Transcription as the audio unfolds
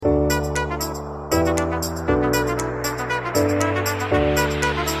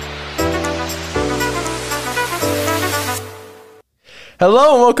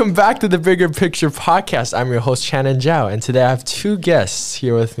Hello and welcome back to the Bigger Picture Podcast. I'm your host, Channin Zhao, and today I have two guests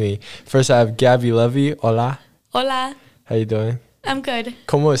here with me. First, I have Gaby Levy. Hola. Hola. How you doing? I'm good.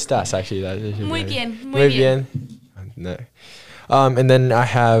 ¿Cómo estás? Actually, that is Muy bien. Muy bien. No. And then I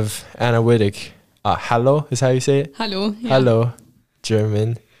have Anna Wittek. Hello is how you say it? Hello. Yeah. Hello,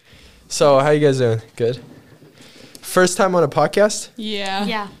 German. So, how you guys doing? Good? First time on a podcast? Yeah.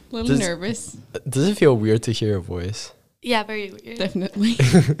 Yeah. A little nervous. Does it feel weird to hear your voice? Yeah, very weird. Definitely.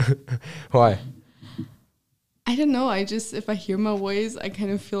 Why? I don't know. If I hear my voice, I kind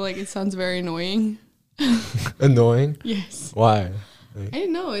of feel like it sounds very annoying. Annoying? Yes. Why? I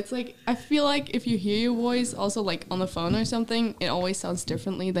don't know. It's like, I feel like if you hear your voice also like on the phone or something, it always sounds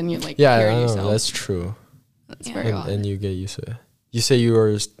differently than you like hear yourself. That's true. That's very odd. And you get used to it. You say you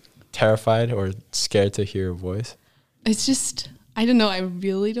were terrified or scared to hear your voice? It's just, I don't know. I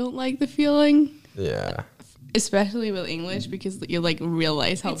really don't like the feeling. Yeah. Especially with English, because you like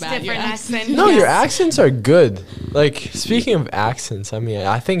realize how bad your accent is. No, your accents are good. Like, speaking of accents, I mean,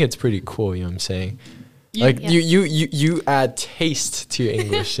 I think it's pretty cool, you know what I'm saying? You add taste to your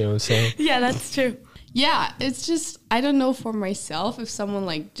English, you know what I'm saying? Yeah, that's true. Yeah, it's just, I don't know for myself if someone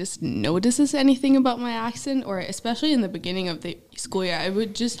like just notices anything about my accent, or especially in the beginning of the school year, I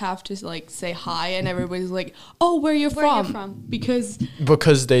would just have to like say hi and everybody's like, oh, where you're from? Because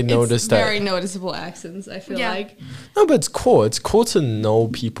they notice that. Very noticeable accents, I feel like. No, but it's cool. It's cool to know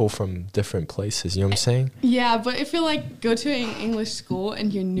people from different places, you know what I'm saying? Yeah, but if you like go to an English school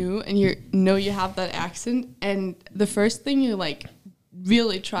and you're new and you have that accent, and the first thing you like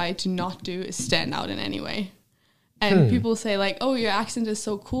really try to not do is stand out in any way. And people say like, oh, your accent is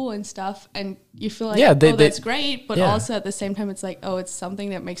so cool and stuff, and you feel like, that's great, but also at the same time it's like, oh, it's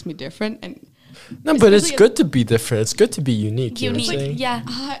something that makes me different. And no, but it's good to be different. It's good to be unique. You know what I'm saying? Yeah.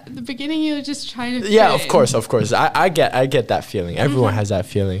 At the beginning you're just trying to Yeah, of course. I get that feeling. Everyone has that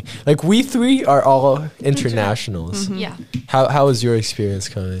feeling. Like, we three are all internationals. Yeah. How was your experience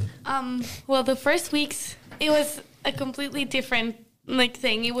coming? Well, the first weeks it was a completely different like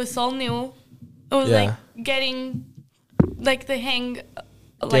thing. It was all new. It was like getting like the hang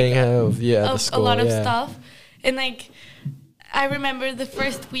of the school, a lot of stuff. And like I remember the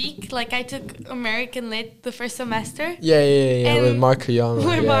first week, like I took American Lit the first semester. Yeah, with Mark Cayano.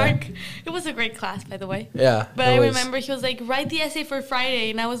 With Mark. It was a great class, by the way. Yeah. But I remember he was like, write the essay for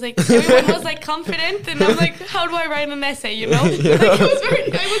Friday. And I was like, everyone was like confident. And I'm like, how do I write an essay, you know? Like,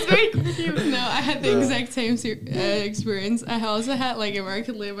 I was very confused. No, I had the exact same experience. I also had like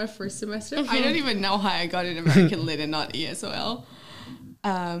American Lit my first semester. I don't even know how I got an American Lit and not ESOL.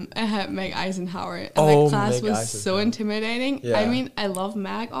 I had Meg Eisenhower, and that class was so intimidating. Yeah. I mean, I love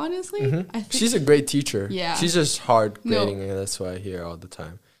Meg, honestly. I think she's a great teacher. Yeah. She's just hard grading, and that's what I hear all the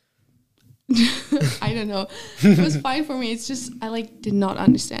time. I don't know. It was fine for me. It's just, I like did not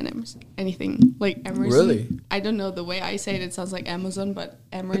understand anything. Like Emerson. Really? I don't know, the way I say it, it sounds like Amazon, but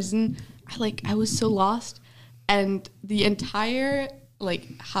Emerson, I was so lost. And the entire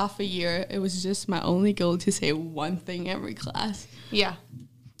like half a year, it was just my only goal to say one thing every class. Yeah.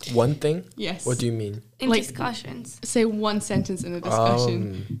 One thing? Yes. What do you mean? In like, discussions. Say one sentence in a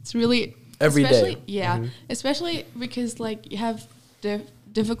discussion. It's really every day. Yeah. Especially because like you have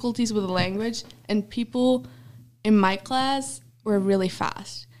difficulties with the language, and people in my class were really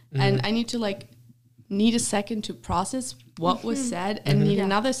fast. And I need a second to process what was said, and need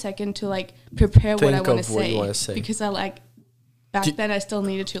another second to like prepare what I want to say. Because I like back then I still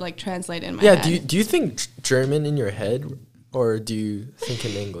needed to like translate in my head. Yeah, do you think German in your head, or do you think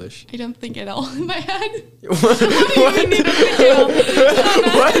in English? I don't think at all in my head.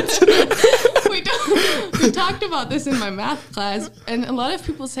 What? We talked about this in my math class, and a lot of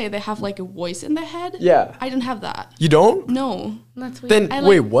people say they have like a voice in their head. Yeah. I don't have that. You don't? No. That's Then weird.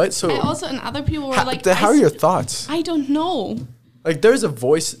 wait, what? So I also, and other people were like, how are your thoughts? I don't know. Like, there's a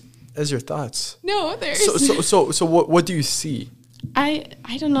voice as your thoughts. No, there is. So what do you see? I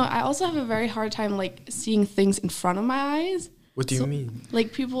don't know. I also have a very hard time like seeing things in front of my eyes. What do you mean?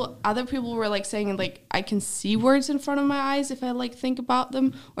 Like other people were like saying like I can see words in front of my eyes if I like think about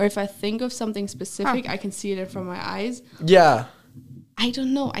them, or if I think of something specific, I can see it in front of my eyes. Yeah. I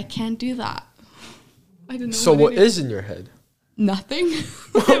don't know. I can't do that. I don't know. So what is in your head? Nothing.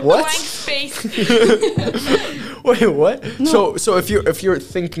 What? Blank space. Wait, what? No. So if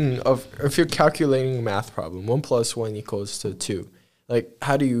you're calculating a math problem, 1 + 1 = 2. Like,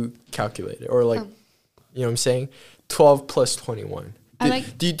 how do you calculate it? Or like, you know what I'm saying? 12 + 21.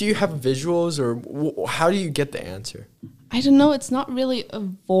 Do you have visuals, or how do you get the answer? I don't know. It's not really a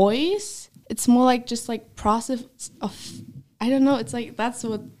voice. It's more like just like process of. I don't know. It's like that's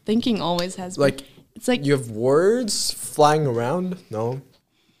what thinking always has been. Like It's like you have words flying around. No,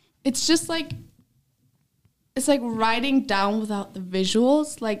 it's just like it's like writing down without the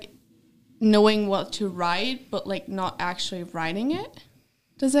visuals, like knowing what to write, but like not actually writing it.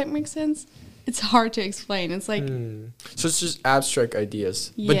 Does that make sense? It's hard to explain. It's like so it's just abstract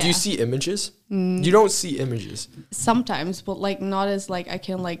ideas. Yeah. But do you see images? You don't see images. sometimes, but like not as like I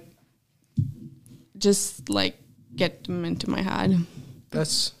can like just like get them into my head.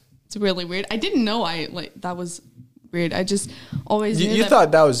 It's really weird. I didn't know I like that was weird. I just always knew you that,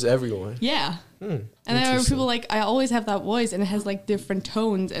 thought that was everyone. yeah. And then there were people like I always have that voice and it has like different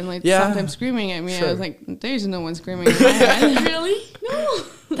tones and like Yeah. sometimes screaming at me. Sure. I was like, there's no one screaming in my head. Really?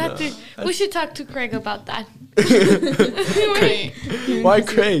 No. We should talk to Craig about that. Right. Why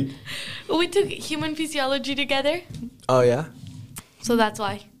Craig? We took human physiology together, Oh yeah. so that's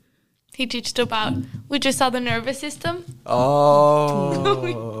why. He teached about, we just saw the nervous system.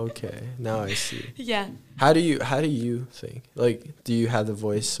 Oh, okay. Now I see. Yeah. How do you think? Like, do you have the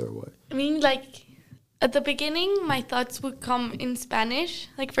voice or what? I mean, like, at the beginning, my thoughts would come in Spanish.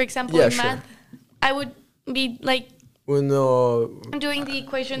 Like, for example, Yeah, in sure. math, I would be, like, Well, no. doing the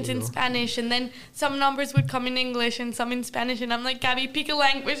equations in Spanish, and then some numbers would come in English and some in Spanish, and I'm like, Gabby, pick a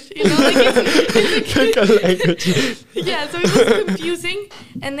language. You know, like, Pick a language. yeah, so it was confusing.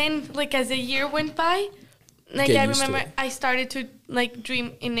 And then, like, as a year went by, like, Get I used to remember it. I started to, like,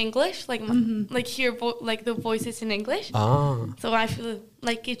 dream in English, like, like hear, like, the voices in English. Ah. So I feel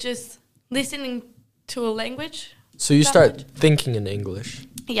like it's just listening to a language. So you That start much. thinking in English.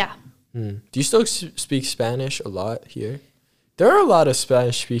 Yeah. Do you still speak Spanish a lot here? There are a lot of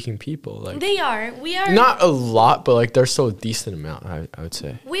Spanish-speaking people. Like, They are. We are. not a lot, but like there's still a decent amount. I would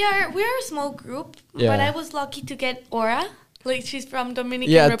say. We are a small group, Yeah. but I was lucky to get Aura. Like, she's from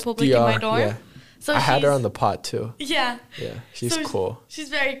Dominican Yeah, Republic in my DR, dorm. yeah. So I had her she's- on the pod too. Yeah. Yeah, she's So cool. She's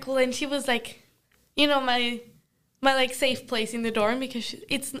very cool, and she was like, you know, my like safe place in the dorm because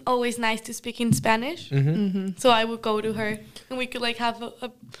it's always nice to speak in Spanish. So I would go to her, and we could like have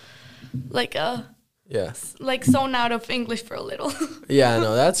a Yeah. like zone out of English for a little. Yeah,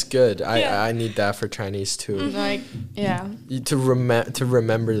 no, that's good. Yeah. I need that for Chinese too. Like, yeah. To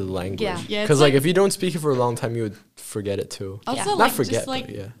remember the language. Yeah. Yeah, it's Because like like- if you don't speak it for a long time, you would forget it too. Also, Yeah. Not like, forget, just like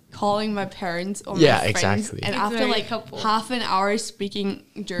but yeah. calling my parents or Yeah, my friends, exactly. and It's after very like helpful. half an hour speaking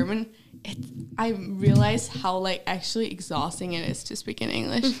German, I realized how like actually exhausting it is to speak in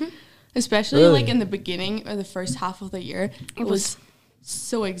English, especially Really? like in the beginning or the first half of the year. It was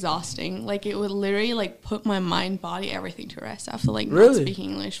so exhausting. Like it would literally like put my mind, body, everything to rest after like not Really? speaking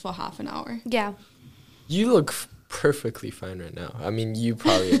English for half an hour. Yeah. You look perfectly fine right now. I mean, you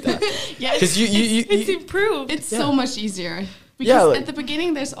probably adapted. Yeah, Because It's you improved. it's Yeah. so much easier because Yeah, like- at the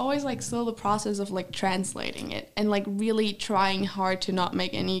beginning there's always like still the process of like translating it and like really trying hard to not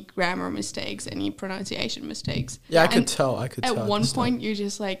make any grammar mistakes, any pronunciation mistakes. yeah, I could And tell. I could tell. At at one the start. point you're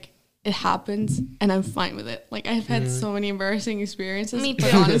just like, it happens and I'm fine with it. Like I've had so many embarrassing experiences, Me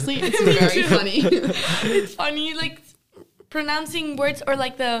but too. honestly it's very funny. It's funny, like pronouncing words or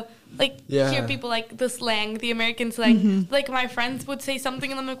like the Yeah. hear people like the slang, the American slang. Like my friends would say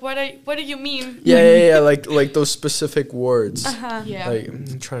something and I'm like, what do you mean? Yeah, like those specific words. Uh-huh. Yeah. Like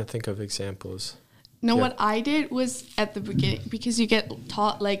I'm trying to think of examples. No, Yeah. what I did was at the beginning, because you get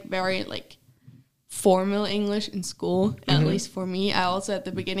taught like very like formal English in school, at least for me. I also at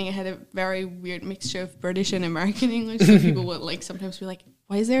the beginning I had a very weird mixture of British and American English. So people would like sometimes be like,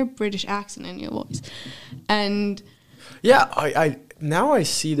 why is there a British accent in your voice? And Yeah, I now I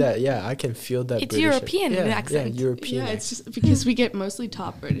see that. Yeah, I can feel that. It's British European accent. Yeah, European. yeah, it's just because we get mostly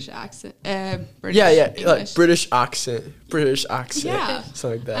taught British accent. British like English. British accent, Yeah.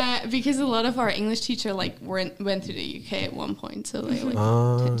 something like that. Because a lot of our English teacher like went to the UK at one point, so they would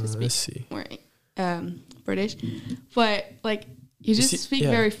tend to I speak see. more British. But like you just see- speak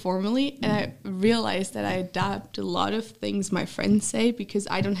yeah. very formally, and I realized that I adapt a lot of things my friends say because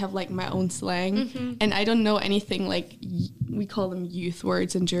I don't have like my own slang, and I don't know anything like we call them youth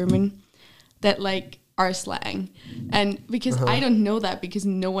words in German that like are slang, and because I don't know that because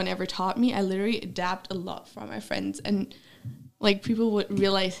no one ever taught me, I literally adapt a lot from my friends and. Like people would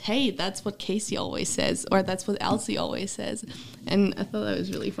realize, hey, that's what Casey always says, or that's what Elsie always says, and I thought that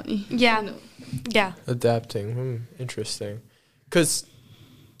was really funny. Yeah. Yeah. Adapting, interesting. Because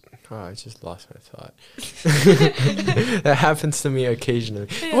I just lost my thought. That happens to me occasionally.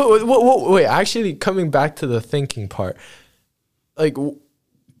 Wait, actually, coming back to the thinking part, like,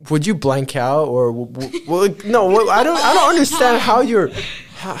 would you blank out or no? I don't understand how you're.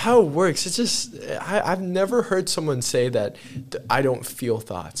 How it works. It's just I've never heard someone say that I don't feel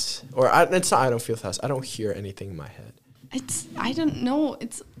thoughts, or it's not I don't feel thoughts. I don't hear anything in my head. I don't know.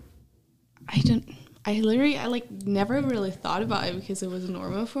 I like never really thought about it because it was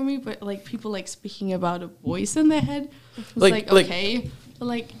normal for me, but like people like speaking about a voice in their head was like okay, but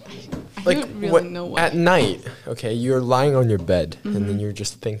like I don't really know what. At night, okay, you're lying on your bed and then you're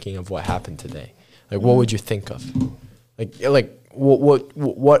just thinking of what happened today. Like what would you think of? Like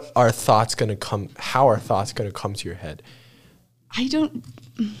what are thoughts gonna come? How are thoughts gonna come to your head? I don't.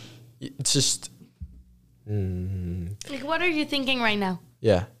 It's just. Like what are you thinking right now?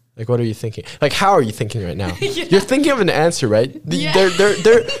 Yeah. Like, what are you thinking? Like, how are you thinking right now? Yeah. You're thinking of an answer, right?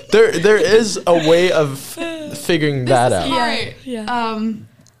 There is a way of figuring that out. Yeah.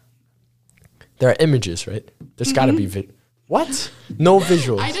 There are images, right? There's got to be what? No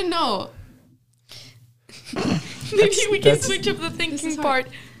visuals. I don't know. Maybe we can switch up the thinking part.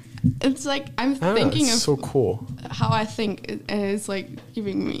 It's like I'm thinking of so cool. how I think, and it's like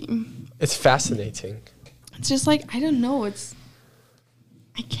giving me. It's fascinating. It's just like I don't know.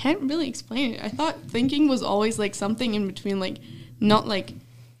 I can't really explain it. I thought thinking was always like something in between, like not like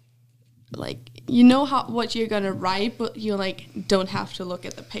you know what you're gonna write, but you like don't have to look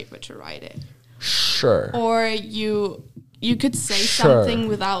at the paper to write it. Sure. Or you could say something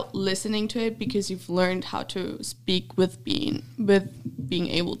without listening to it because you've learned how to speak with being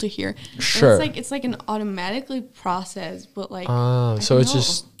able to hear. Sure. And it's like an automatically process, but like so it's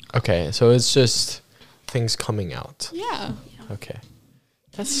just okay. So it's just things coming out. Yeah. Okay.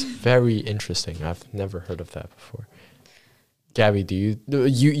 That's very interesting. I've never heard of that before. Gaby, do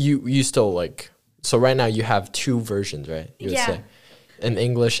you still like, so right now you have two versions, right? You would say, in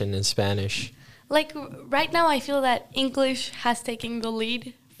English and in Spanish. Like right now I feel that English has taken the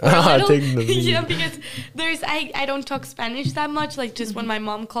lead. Taking the lead. Yeah, because I don't talk Spanish that much, like just when my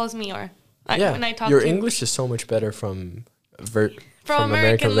mom calls me or when I talk your to English is so much better from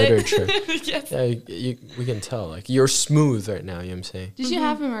American literature. Yes. Yeah, we can tell. Like, you're smooth right now, you know what I'm saying? Did you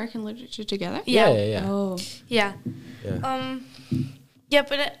have American literature together? Yeah. Oh. Yeah. Yeah. Yeah,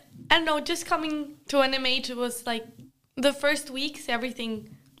 but I don't know, just coming to NMH was like the first weeks,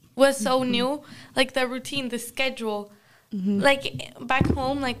 everything was so new. Like the routine, the schedule. Like back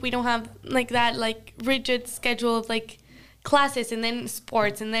home, like we don't have like that like rigid schedule of like classes and then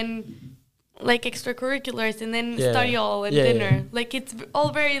sports and then like extracurriculars and then study hall and dinner. Yeah. Like it's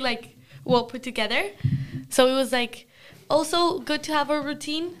all very like well put together. So it was like also good to have a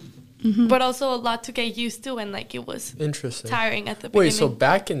routine, but also a lot to get used to, and like it was interesting tiring at the beginning. Wait, so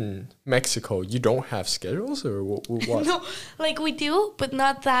back in Mexico, you don't have schedules or what? No, like we do, but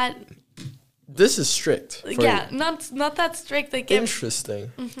not that. This is strict. Not that strict. Like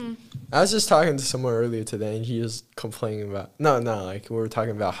interesting. I was just talking to someone earlier today, and he was complaining about like we were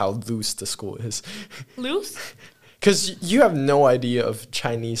talking about how loose the school is. Loose? Because you have no idea of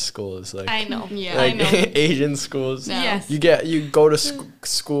Chinese schools, like I know, like I know. Asian schools. No. Yes, you go to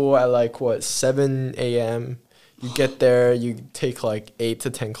school at like 7 a.m. You get there, you take like 8 to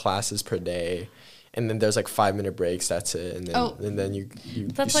 10 classes per day, and then there's like 5-minute breaks. That's it, and then you.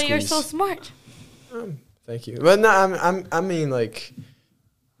 That's why you're so smart. Thank you, but no, I mean like.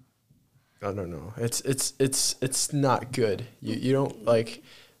 I don't know. It's not good. You don't like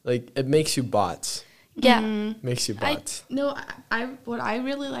it makes you bots. Yeah. Makes you bots. What I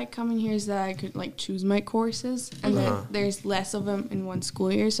really like coming here is that I could like choose my courses, and there's less of them in one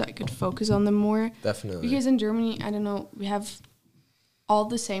school year, so I could focus on them more. Definitely. Because in Germany, I don't know, we have all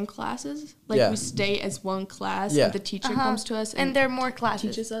the same classes. Like we stay as one class, and the teacher comes to us and there are more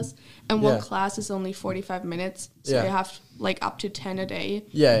classes. Teaches us, and one class is only 45 minutes, so you have like up to 10 a day.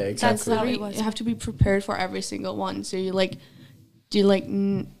 Yeah, exactly. That's how it was. You have to be prepared for every single one. So you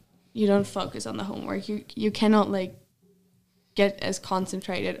don't focus on the homework. You cannot like get as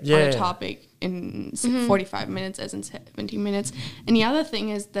concentrated on a topic in 45 minutes as in 17 minutes. And the other thing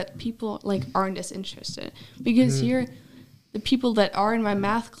is that people like aren't as interested, because here the people that are in my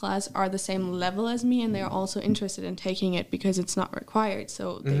math class are the same level as me, and they're also interested in taking it because it's not required,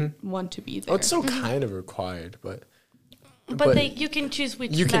 so they want to be there. Oh, it's still kind of required, but you can choose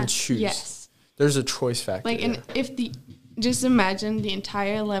which you class. can choose. Yes, there's a choice factor. Like, and just imagine the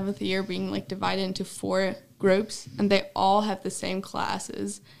entire 11th year being like divided into 4 groups, and they all have the same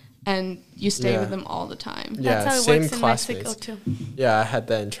classes, and you stay with them all the time. That's how it same works in classmates. Mexico too. Yeah, I had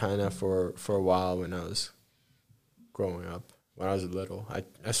that in China for a while when I was growing up. When I was little,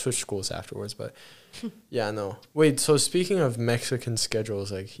 I switched schools afterwards, but no. Wait, so speaking of Mexican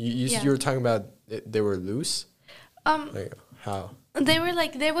schedules, like you were talking about they were loose. Like how? They were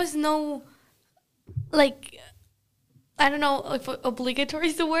like there was no, like, I don't know if obligatory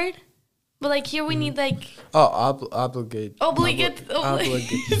is the word. But like here we need like obligate.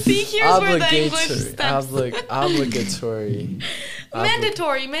 See, here's where the English steps. Obligatory.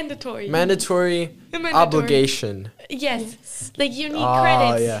 Mandatory. Obligation. Yes. Like you need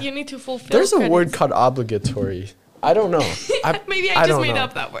credits. Yeah. You need to fulfill. There's a word called obligatory. I don't know. Maybe I just made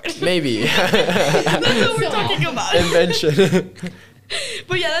up that word. Maybe. That's what we're talking about. Invention.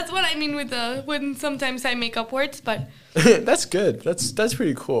 But yeah, that's what I mean with when sometimes I make up words, but that's good. That's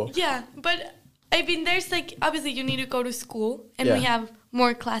pretty cool. Yeah, but I mean, there's like obviously you need to go to school, and we have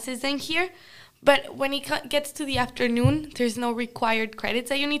more classes than here. But when it gets to the afternoon, there's no required credits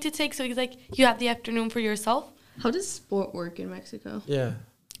that you need to take. So it's like you have the afternoon for yourself. How does sport work in Mexico? Yeah,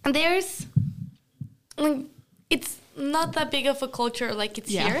 and there's like it's not that big of a culture like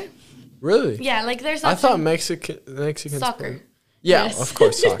it's here. Really? Yeah, like there's. I thought Mexican soccer. Sport. Yeah, yes. Of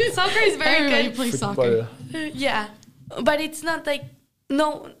course, soccer. Soccer is very good. You play soccer. Yeah, but it's not like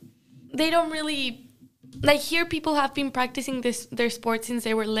they don't really like here. People have been practicing their sport since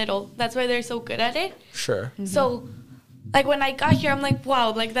they were little. That's why they're so good at it. Sure. Mm-hmm. So, like when I got here, I'm like,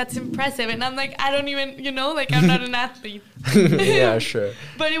 wow, like that's impressive, and I'm like, I don't even, like I'm not an athlete. Yeah, sure.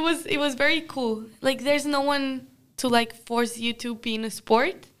 But it was very cool. Like there's no one to like force you to be in a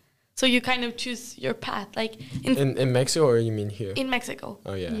sport. So you kind of choose your path, like in Mexico, or you mean here? In Mexico.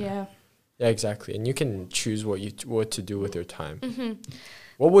 Oh yeah. Yeah. Yeah, exactly. And you can choose what to do with your time. Mm-hmm.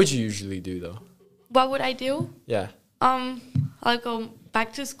 What would you usually do though? What would I do? Yeah. I'll go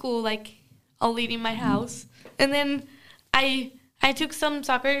back to school. Like I'll leave in my house, and then I took some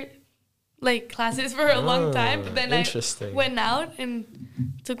soccer like classes for a long time. But then I went out and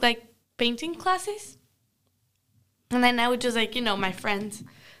took like painting classes, and then I would just like my friends.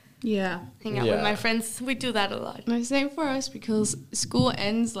 Yeah. Hang out with my friends. We do that a lot. No, same for us because school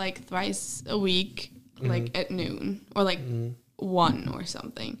ends like thrice a week, like at noon or like 1 or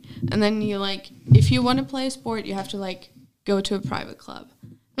something. And then you if you want to play a sport, you have to like go to a private club.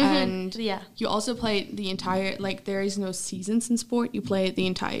 And you also play the entire, there is no seasons in sport. You play it the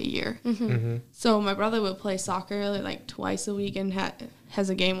entire year. So my brother will play soccer like twice a week and has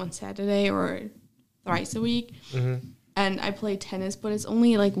a game on Saturday or thrice a week. And I play tennis, but it's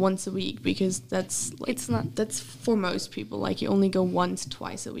only like once a week because that's for most people. Like you only go once,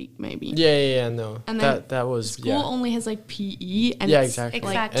 twice a week, maybe. Yeah, no. And that was school only has like PE and exactly.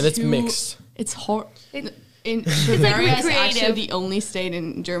 And it's mixed. It's hard. In Bavaria is actually the only state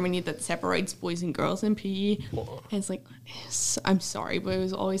in Germany that separates boys and girls in PE. And it's like, I'm sorry, but it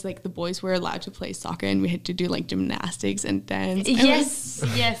was always like the boys were allowed to play soccer and we had to do like gymnastics and dance. Yes.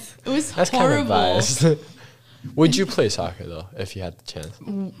 It was that's horrible. Kind of biased. Would you play soccer though if you had the chance?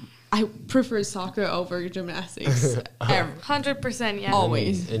 I prefer soccer over gymnastics. 100%, yeah.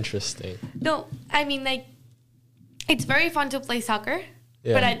 Always. Interesting. No, I mean it's very fun to play soccer,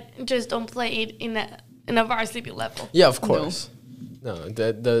 but I just don't play it in a varsity level. Yeah, of course. No,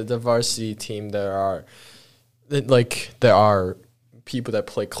 the varsity team there are people that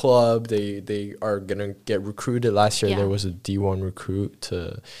play club. They are gonna get recruited. Last year there was a D1 recruit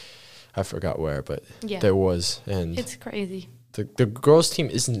to. I forgot where, but there was. And it's crazy. The girls' team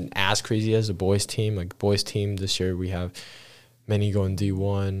isn't as crazy as the boys' team. Like, boys' team this year, we have many going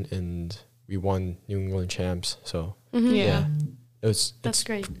D1, and we won New England champs. So, it's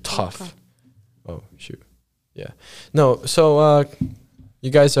great. Tough. Oh, shoot. Yeah. No, so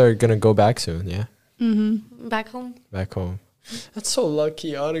you guys are going to go back soon, yeah? Mm-hmm. Back home. That's so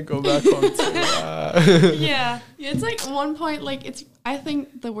lucky. I want to go back home too. Yeah. It's like one point, I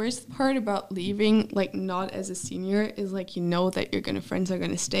think the worst part about leaving, not as a senior, is that your friends are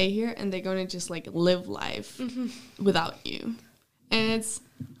gonna stay here and they're gonna just live life without you, and it's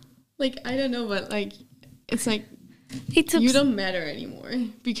I don't know, but it's you don't matter anymore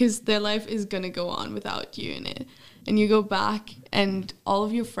because their life is gonna go on without you in it, and you go back and all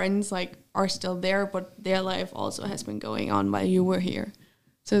of your friends are still there, but their life also has been going on while you were here,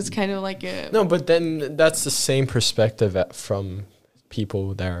 so it's kind of no, but then that's the same perspective from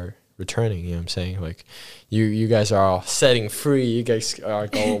people that are returning, you know what I'm saying? You guys are all setting free, you guys are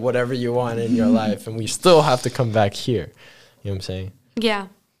go whatever you want in your life, and we still have to come back here, you know what I'm saying? Yeah,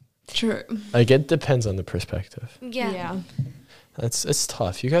 true. It depends on the perspective. Yeah. It's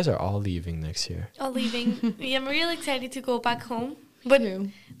tough. You guys are all leaving next year. All leaving. Yeah, I'm really excited to go back home, but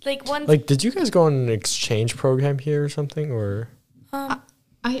once did you guys go on an exchange program here or something, or I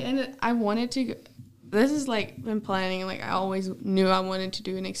wanted to this is been planning. I always knew I wanted to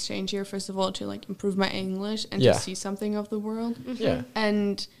do an exchange year, first of all, to improve my English and to see something of the world. Yeah.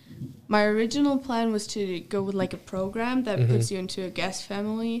 And my original plan was to go with a program that puts you into a guest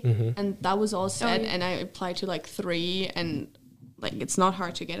family, and that was all set. And I applied to 3, and like it's not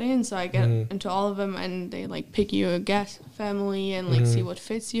hard to get in. So I get into all of them, and they like pick you a guest family and like see what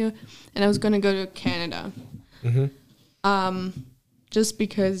fits you. And I was gonna go to Canada, just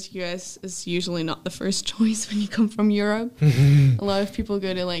because US is usually not the first choice when you come from Europe. A lot of people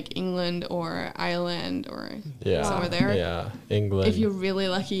go to like England or Ireland or somewhere there. Yeah, England. If you're really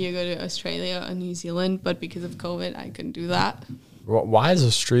lucky, you go to Australia or New Zealand. But because of COVID, I couldn't do that. Why is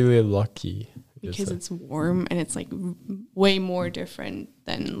Australia lucky? Because it's warm and it's like way more different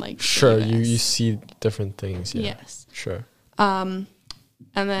than like sure the US. you see different things. Yeah. Yes. Sure. And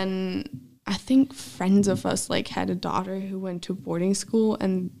then I think friends of us like had a daughter who went to boarding school,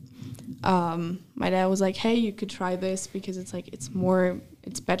 and my dad was like, hey, you could try this because it's like it's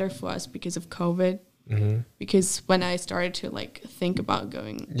better for us because of COVID. Because when I started to like think about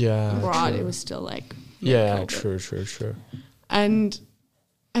going abroad, it was still like COVID. True. And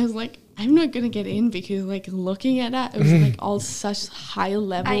I was like, I'm not gonna get in because like looking at that, it was like all such high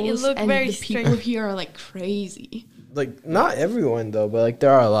levels, and the people here are like crazy. Like not everyone though, but like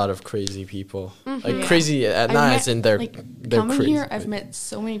there are a lot of crazy people. Like crazy at night, as in they're coming crazy. Here, I've met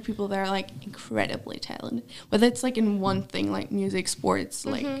so many people that are like incredibly talented. Whether it's like in one thing, like music, sports,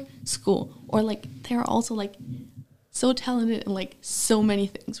 like school, or like they're also like so talented in like so many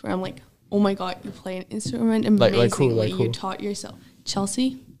things. Where I'm like, oh my god, you play an instrument amazingly. Like who? You taught yourself.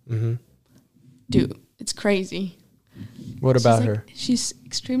 Chelsea, dude, it's crazy. What about her? She's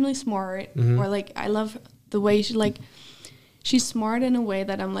extremely smart, or like I love the way she's smart in a way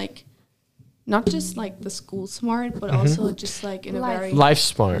that I'm like, not just like the school smart, but also just like in a very life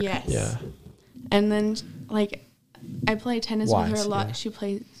smart. Yes. Yeah. And then like I play tennis with her a lot. She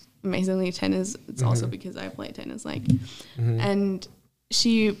plays amazingly tennis. It's also because I play tennis, like, and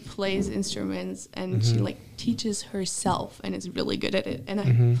she plays instruments and she like teaches herself and is really good at it. And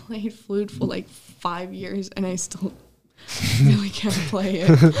I played flute for like 5 years and I still really can't play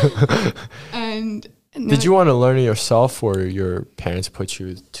it. And did you want to learn it yourself, or your parents put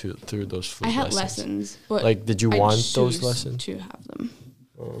you through those flute lessons? I had lessons, but like, did you want those lessons? To have them.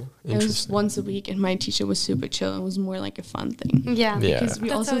 Oh, it was once a week, and my teacher was super chill. It was more like a fun thing. Yeah. Because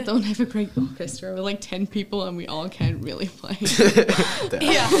we also don't have a great orchestra. We're like 10 people, and we all can't really play.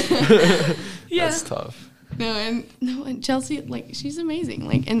 That's tough. And Chelsea, like, she's amazing.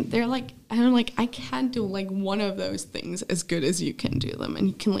 Like, and they're like, I can't do like one of those things as good as you can do them, and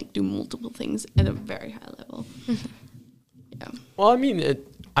you can like do multiple things at a very high level. Yeah. Well, I mean,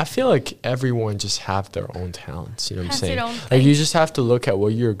 I feel like everyone just have their own talents. You know what I'm saying? Like, thing. you just have to look at what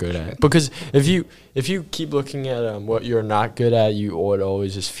you're good at. Because if you keep looking at what you're not good at, you would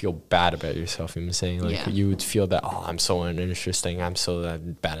always just feel bad about yourself. You know what I'm saying? Like, you would feel that, oh, I'm so uninteresting. I'm so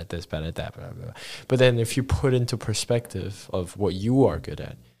bad at this, bad at that, blah, blah, blah. But then if you put into perspective of what you are good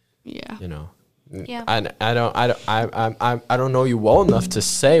at, you know. Yeah. I don't know you well enough to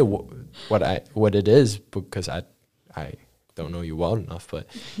say what it is, because I don't know you well enough, but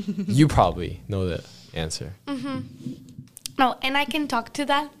you probably know the answer. No, and I can talk to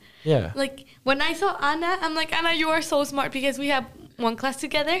that. Yeah. Like, when I saw Anna, I'm like, Anna, you are so smart, because we have one class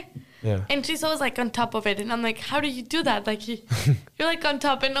together. Yeah. And she's always like on top of it, and I'm like, how do you do that? Like, you're like on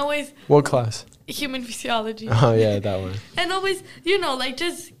top, and always. What class? Human physiology. Oh yeah, that one. And always, like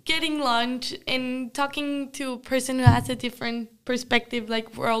just getting lunch and talking to a person who has a different perspective,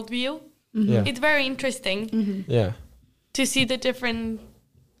 like worldview. Yeah. It's very interesting. Yeah. To see the different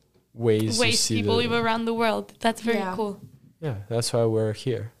ways people live around the world. That's very cool. Yeah, that's why we're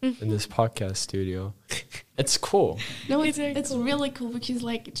here in this podcast studio. It's cool. No, it's cool. Really cool, because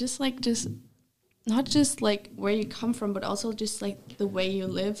just not just like where you come from, but also just like the way you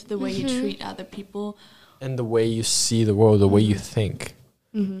live, the way you treat other people, and the way you see the world, the way you think.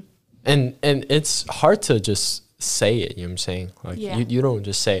 And it's hard to just say it, you know what I'm saying? Like, you don't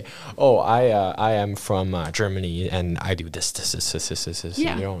just say, oh, I am from Germany and I do this.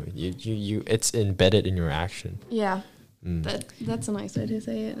 Yeah. You it's embedded in your action. Yeah. That's a nice way to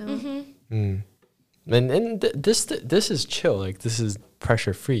say it now. And this is chill. Like, this is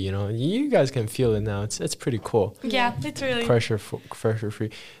pressure free, you know. You guys can feel it now. It's pretty cool. Yeah, it's really pressure free.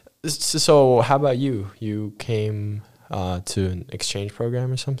 So how about you? You came to an exchange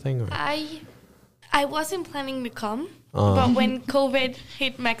program or something? Or? I wasn't planning to come, but when COVID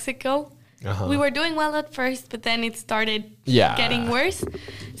hit Mexico, we were doing well at first, but then it started getting worse.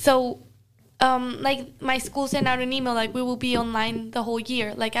 So, like, my school sent out an email, like, we will be online the whole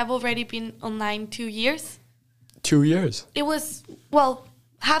year. Like, I've already been online 2 years. 2 years? It was, well,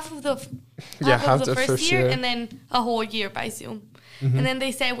 half of the first year, and then a whole year by Zoom. And then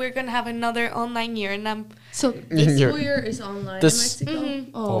they said we're going to have another online year, and so this school year is online in Mexico?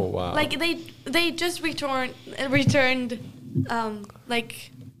 Oh, wow. Like, they just returned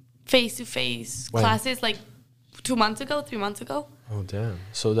like face-to-face classes like 3 months ago. Oh, damn.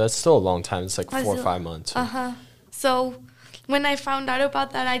 So that's still a long time. It's like 4 or 5 months. So when I found out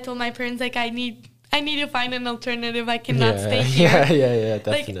about that, I told my parents, like, I need to find an alternative. I cannot stay here. Yeah,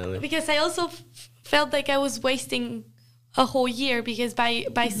 definitely. Like, because I also felt like I was wasting a whole year, because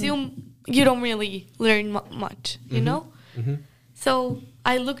by Zoom, you don't really learn much, you know? So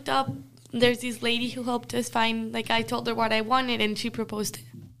I looked up, there's this lady who helped us find, like, I told her what I wanted, and she proposed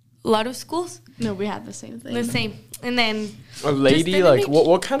a lot of schools. No, we had the same thing. The same. And then... A lady? Like,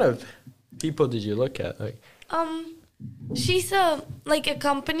 what kind of people did you look at? Like, she's a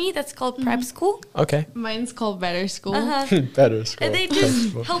company that's called Prep School. Okay. Mine's called Better School. Better School. And they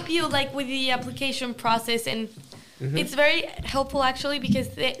just help you, like, with the application process, and it's very helpful, actually, because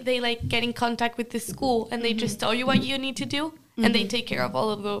they like get in contact with the school, and they just tell you what you need to do, and they take care of all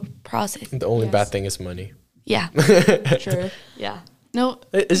of the process. The only bad thing is money. Yeah. True. Yeah. No.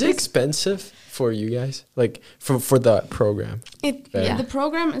 Is it expensive for you guys? Like, for the program? The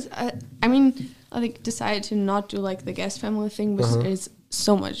program is, I think decided to not do, like, the guest family thing, which is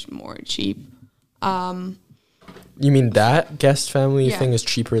so much more cheap. You mean that guest family thing is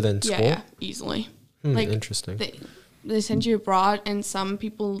cheaper than school? Yeah, easily. Like, interesting. They send you abroad, and some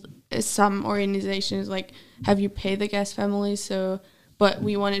organizations, like, have you pay the guest family. So, but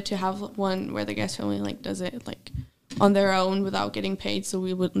we wanted to have one where the guest family, like, does it, like, on their own without getting paid, so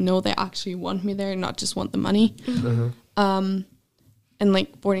we would know they actually want me there and not just want the money. And,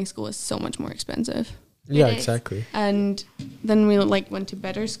 like, boarding school is so much more expensive. Yeah, exactly. And then we, like, went to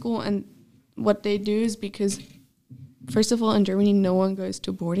Better School, and what they do is, because first of all, in Germany, no one goes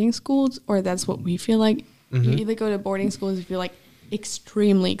to boarding schools, or that's what we feel like. You either go to boarding schools if you're, like,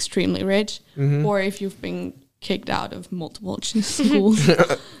 extremely, extremely rich, or if you've been kicked out of multiple schools.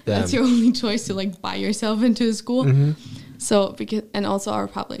 That's your only choice to, like, buy yourself into a school. So, and also our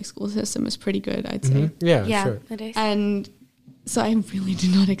public school system is pretty good, I'd say. Yeah, sure. It is. And so I really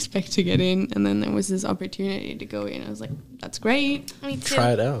did not expect to get in, and then there was this opportunity to go in. I was like, that's great. Me too.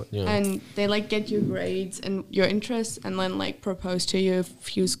 Try it out. Yeah. And they, like, get your grades and your interests, and then, like, propose to you a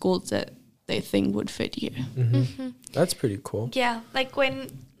few schools that they think would fit you. That's pretty cool. Yeah, like, when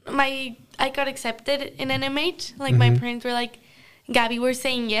I got accepted in NMH, like, my parents were like, Gaby, we're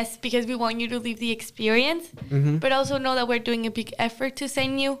saying yes because we want you to live the experience, but also know that we're doing a big effort to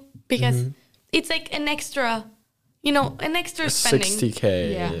send you, because it's like an extra, an extra spending.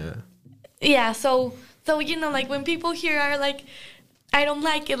 60K, Yeah, so like, when people here are like, I don't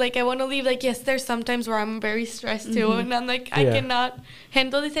like it, like, I want to leave, like, yes, there's sometimes where I'm very stressed too, and I'm like, I cannot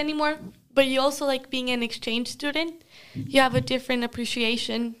handle this anymore. But you also, like, being an exchange student, you have a different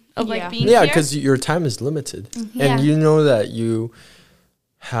appreciation of like being here. Yeah, because your time is limited, and you know that you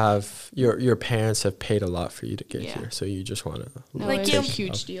have your parents have paid a lot for you to get here, so you just want to. Like, it's a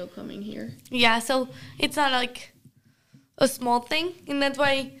huge deal coming here. Yeah, so it's not like a small thing, and that's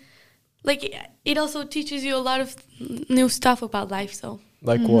why, like, it also teaches you a lot of new stuff about life. So,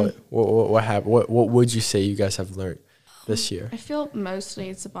 like, what happened? What would you say you guys have learned this year? I feel mostly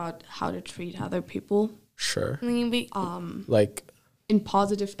it's about how to treat other people. Sure. Like, in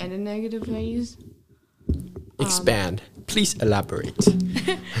positive and in negative ways. Expand. Please elaborate.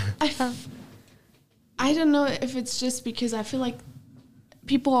 I don't know if it's just because I feel like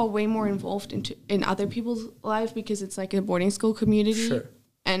people are way more involved in other people's life, because it's like a boarding school community. Sure.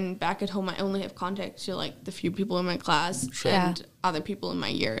 And back at home, I only have contact to, like, the few people in my class and other people in my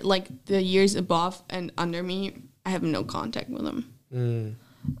year. Like, the years above and under me, I have no contact with them.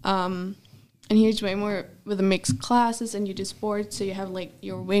 And here it's way more with the mixed classes, and you do sports, so you have, like,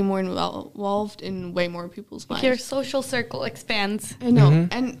 you're way more involved in way more people's lives. Your social circle expands. I know.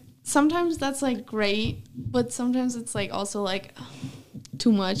 And sometimes that's, like, great, but sometimes it's, like, also, like,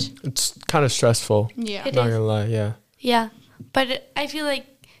 too much. It's kind of stressful. Yeah. It Not is. gonna lie, yeah. Yeah, but I feel like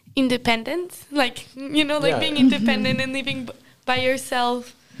independence, like, being independent and living by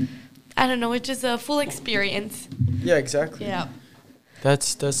yourself, I don't know, it's just a full experience. Yeah, exactly. Yeah.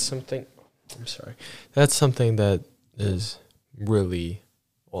 That's something. I'm sorry. That's something that is really,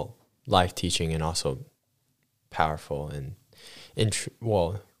 life teaching, and also powerful, and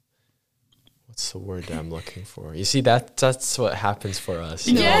what's the word that I'm looking for? You see, that's what happens for us.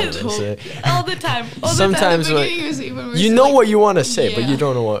 Yes, all the time. Sometimes you know what you want to say, but you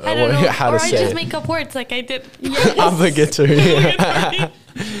don't know how to say it. Or I just make up words like I did. Obligatory.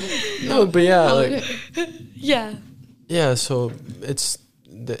 No, but yeah. Yeah, so it's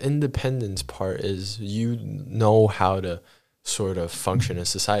the independence part is you know how to sort of function in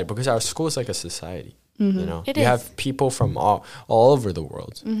society, because our school is like a society. You know, It you is. have people from all over the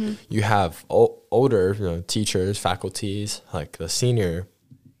world. You have older, you know, teachers, faculties, like the senior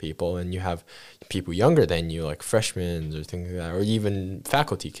people, and you have people younger than you, like freshmen or things like that, or even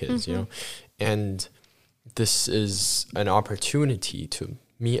faculty kids, you know. And this is an opportunity to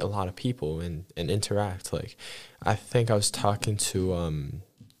meet a lot of people and interact. Like, I think I was talking to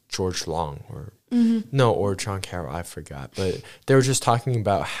George Long or John Carroll, I forgot. But they were just talking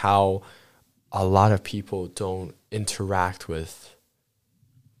about how a lot of people don't interact with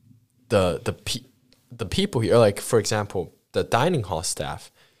the people here. Like, for example, the dining hall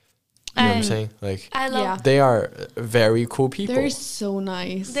staff. You know what I'm saying? Like, I love. they are very cool people. They're so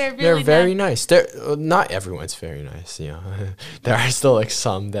nice. They're They're really very nice. They're not everyone's very nice, you know. There are still like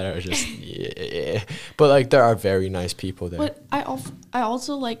some that are just, but like there are very nice people there. But I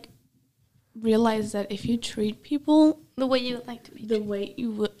also like realize that if you treat people the way you would like to be. the way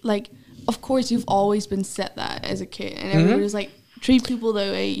you would like, of course you've always been said that as a kid, and everybody's like, treat people the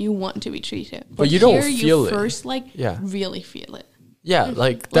way you want to be treated. But you don't here feel you it. first like really feel it. Yeah,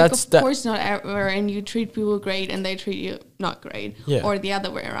 like that's Of course not ever, and you treat people great and they treat you not great, or the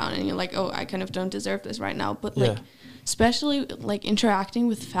other way around, and you're like, oh, I kind of don't deserve this right now. But like, especially like interacting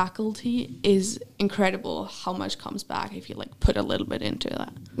with faculty is incredible. How much comes back if you like put a little bit into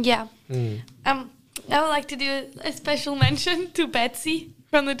that. Yeah. I would like to do a special mention to Betsy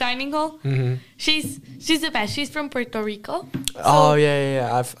from the dining hall. She's the best. She's from Puerto Rico.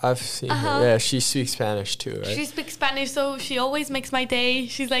 So I've seen her. Yeah, she speaks Spanish too, right? She speaks Spanish, so she always makes my day.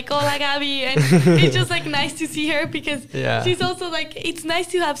 She's like, "Hola, Gaby," and it's just like nice to see her because she's also like, it's nice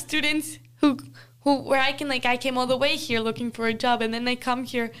to have students who where I can like, I came all the way here looking for a job, and then I come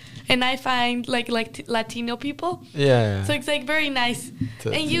here and I find like Latino people. Yeah. So it's like very nice,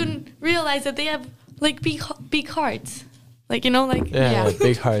 and you realize that they have like big hearts. Like, you know, like... Yeah, like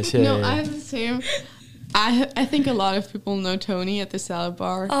big hearts, No, I have the same... I think a lot of people know Tony at the salad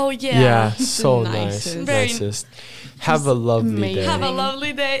bar. Oh, yeah. Yeah, He's so the nice. nicest. Nicest. Have a lovely day. Have a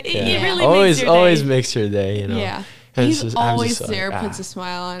lovely day. Yeah. It really always makes your day, you know. Yeah. And He's always like, there, puts a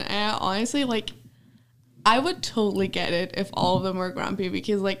smile on. And I honestly, like, I would totally get it if all of them were grumpy,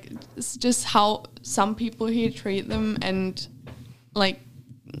 because, like, it's just how some people here treat them, and, like,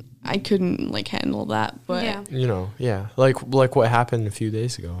 I couldn't like handle that, but you know, like what happened a few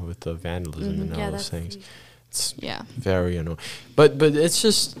days ago with the vandalism and all those things. It's very annoying, but it's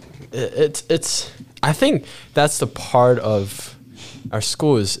just it's. I think that's the part of our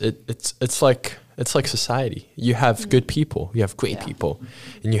school is it's like society. You have good people, you have great people,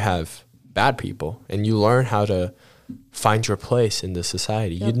 and you have bad people, and you learn how to find your place in the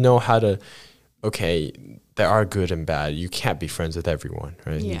society. You know how to there are good and bad. You can't be friends with everyone,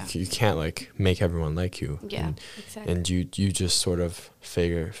 right? Yeah. You can't like make everyone like you. Yeah, exactly. And you just sort of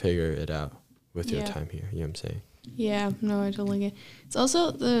figure it out with your time here. You know what I'm saying? Yeah, no, I totally get it. It's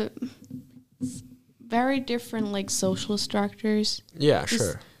also it's very different like social structures. Yeah, Just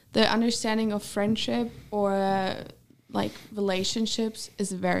sure. The understanding of friendship or like relationships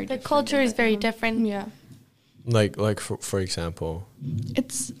is very different. The culture is very different. Yeah. Like for example,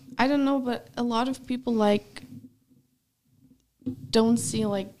 it's, I don't know, but a lot of people like don't see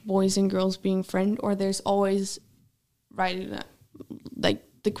like boys and girls being friends, or there's always like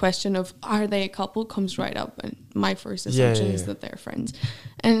the question of are they a couple comes right up, and my first assumption is that they're friends.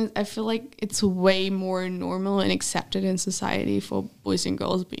 And I feel like it's way more normal and accepted in society for boys and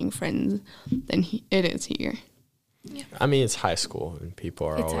girls being friends than it is here. Yeah. I mean, it's high school and people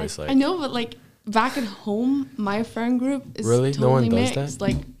are always like, I know, but like back at home, my friend group is really totally no one does mixed. that.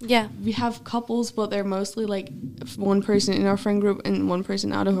 Like, yeah, we have couples, but they're mostly like one person in our friend group and one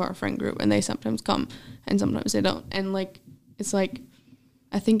person out of our friend group, and they sometimes come and sometimes they don't. And like, it's like,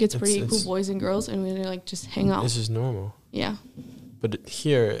 I think it's pretty equal, boys and girls, and we like just hang out. This is normal. Yeah. But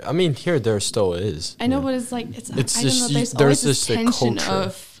here there still is. I know, but it's like I just, don't know. There's always this tension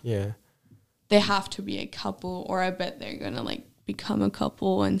of they have to be a couple, or I bet they're gonna like become a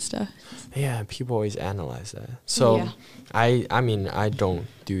couple and stuff. Yeah, people always analyze that. So I mean I don't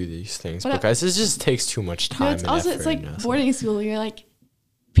do these things because it just takes too much time. No, it's also it's like boarding school. You're like,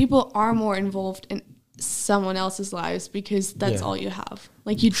 people are more involved in someone else's lives because that's all you have.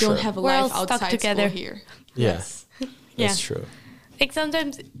 Like, you don't have a life outside together here. Yes, that's true. Like,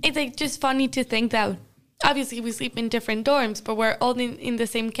 sometimes it's like just funny to think that obviously we sleep in different dorms, but we're all in the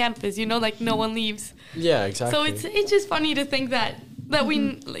same campus, you know, like no one leaves. Yeah, exactly. So it's just funny to think that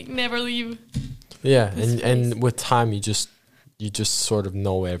we like never leave. Yeah, and with time you just sort of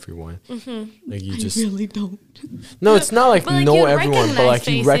know everyone. Like you just really don't. No, it's not like like know everyone, but like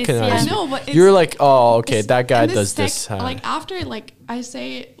faces, you recognize. I know, but you're like, oh, okay, that guy does this. Like after like I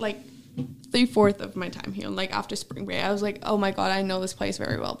say like 3/4 of my time here. Like after spring break, I was like, oh my God, I know this place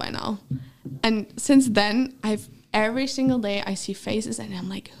very well by now. And since then, every single day I see faces and I'm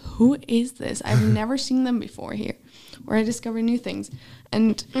like, who is this? I've never seen them before here. Or I discover new things.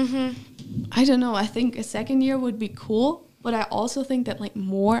 And I don't know, I think a second year would be cool. But I also think that like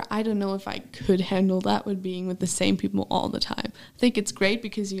more, I don't know if I could handle that with being with the same people all the time. I think it's great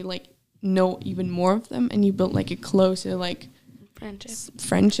because you like know even more of them and you build like a closer like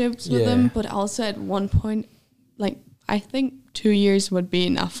friendships with them. But also at one point, like I think 2 years would be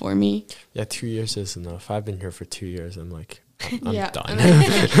enough for me. Yeah, 2 years is enough. I've been here for 2 years. I'm like, I'm done.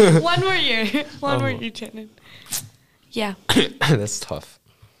 One more year. One more year, Channin. Yeah. That's tough.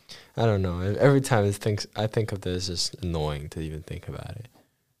 I don't know. Every time I think of this, it's just annoying to even think about it.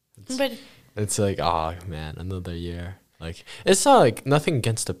 It's like, oh man, another year. Like it's not like nothing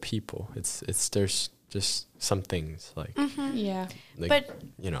against the people. It's there's just some things like yeah. Like, but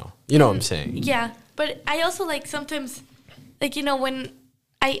you know what I'm saying. Yeah, but I also like sometimes, like when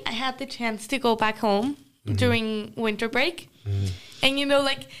I had the chance to go back home during winter break, and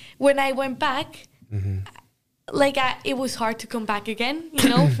like when I went back. Like it was hard to come back again,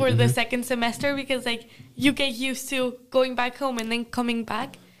 for the second semester because like you get used to going back home and then coming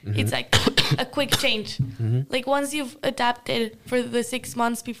back. It's like a quick change. Like once you've adapted for the 6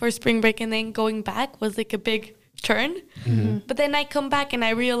 months before spring break and then going back was like a big turn. But then I come back and I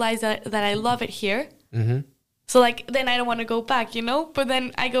realize that I love it here. So like then I don't want to go back, But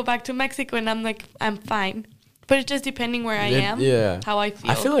then I go back to Mexico and I'm like, I'm fine. But it's just depending where I am, how I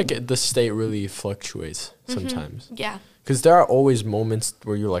feel. I feel like the state really fluctuates sometimes. Yeah. Because there are always moments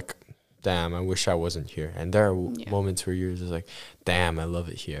where you're like, damn, I wish I wasn't here. And there are moments where you're just like, damn, I love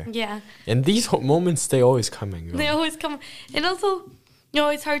it here. Yeah. And these moments, they always come and go. They always come. And also,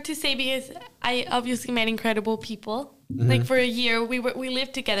 it's hard to say because I obviously met incredible people. Like for a year, we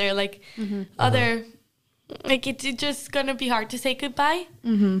lived together. Like other... Like it's just gonna be hard to say goodbye,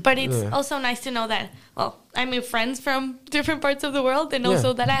 but it's also nice to know that I meet friends from different parts of the world, and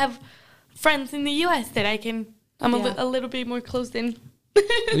also that I have friends in the U.S. that I'm a little bit more close in.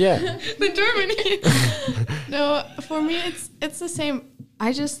 Than Germany. No, for me it's the same.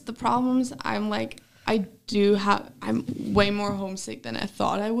 The problems I'm way more homesick than I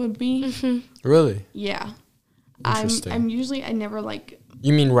thought I would be. Really? Yeah. I never like.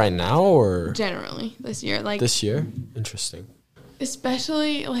 You mean right now or? Generally, this year. Like this year? Interesting.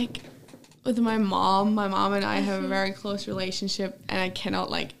 Especially like with my mom. My mom and I have a very close relationship and I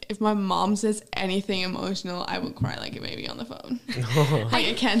cannot if my mom says anything emotional, I will cry like a baby on the phone. Like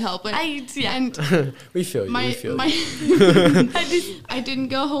I can't help it. And we feel you. I didn't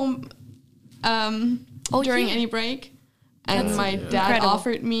go home during any break. And that's my dad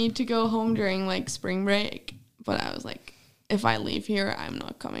offered me to go home during like spring break. But I was like, if I leave here, I'm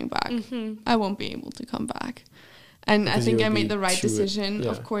not coming back. I won't be able to come back. And because I think I made the right decision.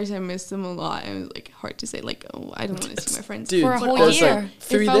 Of course, I missed them a lot. It was like hard to say, like, oh, I don't want to see my friends for a whole year. Like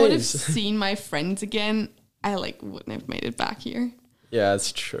 3 days. If I would have seen my friends again, I wouldn't have made it back here. Yeah,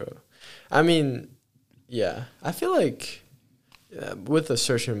 that's true. I mean, yeah, I feel like with a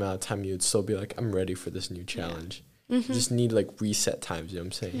certain amount of time, you'd still be like, I'm ready for this new challenge. You just need like reset times. You know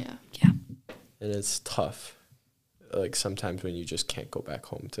what I'm saying? Yeah. And it's tough. Like sometimes when you just can't go back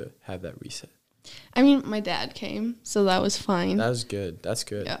home to have that reset. I mean, my dad came, so that was fine. That was good. That's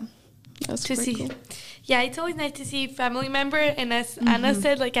good. Yeah. That's to see. Cool. Yeah, it's always nice to see family member. And as Anna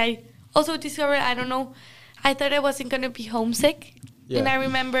said, like I also discovered, I don't know, I thought I wasn't going to be homesick. Yeah. And I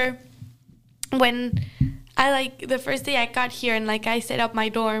remember when the first day I got here and like I set up my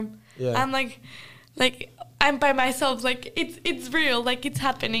dorm, I'm like I'm by myself. Like it's real. Like it's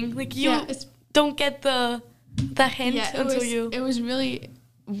happening. Like you don't get the hint until you. It was really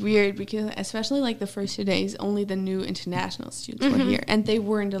weird because especially like the first 2 days, only the new international students were here, and they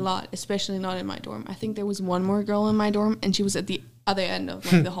weren't a lot, especially not in my dorm. I think there was one more girl in my dorm, and she was at the other end of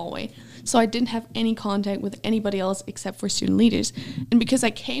like the hallway. So I didn't have any contact with anybody else except for student leaders. And because I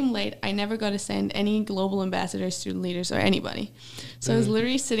came late, I never got to send any global ambassadors, student leaders, or anybody. So I was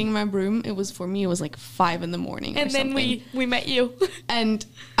literally sitting in my room. It was like 5 a.m. And then we met you. And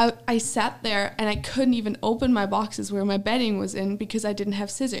I sat there and I couldn't even open my boxes where my bedding was in because I didn't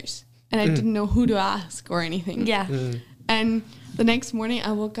have scissors. And I didn't know who to ask or anything. Yeah. And the next morning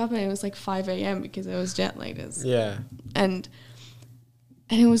I woke up and it was like 5 a.m. because I was jet lagged. Yeah. And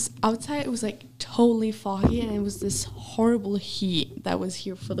it was outside, it was like totally foggy, and it was this horrible heat that was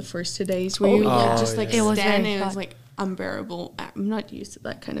here for the first 2 days where you could just like stand and it was like unbearable. I'm not used to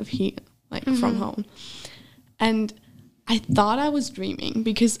that kind of heat like from home. And I thought I was dreaming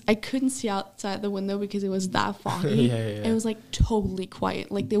because I couldn't see outside the window because it was that foggy. It was like totally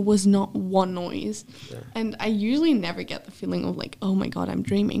quiet. Like there was not one noise. Yeah. And I usually never get the feeling of like, oh my God, I'm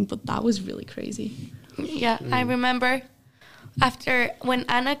dreaming. But that was really crazy. Yeah, I remember after when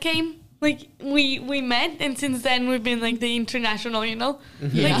Anna came, like we met, and since then we've been like the international, you know?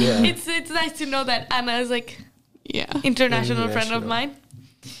 Yeah. Like it's nice to know that Anna is like international friend of mine.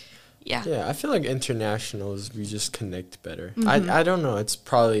 Yeah, I feel like internationals, we just connect better. I don't know. It's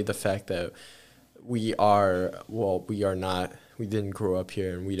probably the fact that we didn't grow up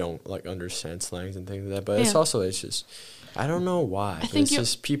here and we don't like understand slangs and things like that. But it's just, I don't know why. I think it's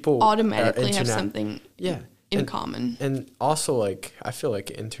just people automatically have something in common. And also like, I feel like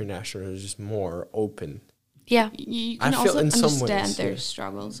international is just more open. Yeah. You can also understand their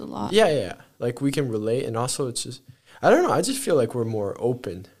struggles a lot. Yeah. Like we can relate, and also it's just, I don't know. I just feel like we're more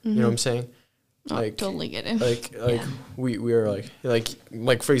open. You know what I'm saying? Like totally get it. Like we're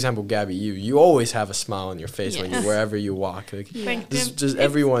like for example, Gaby, you always have a smile on your face when wherever you walk. Like just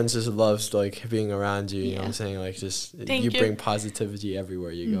everyone just loves like being around you. You know what I'm saying? Like just you bring positivity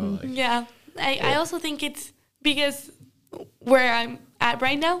everywhere you go. Like, I also think it's because where I'm at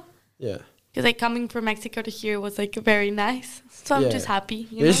right now. Yeah. Because like coming from Mexico to here was like very nice. So I'm just happy.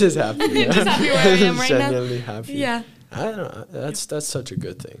 You're just happy. Yeah. Just happy where I am right now. Genuinely happy. Yeah. I don't know. That's such a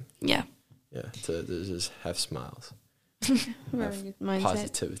good thing. Yeah. Yeah. To just have smiles. Very good mindset.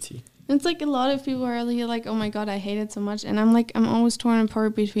 Positivity. It's like a lot of people are really like, oh my God, I hate it so much. And I'm like, I'm always torn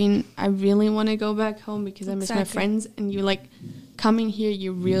apart between I really want to go back home because I miss my friends. And you like coming here,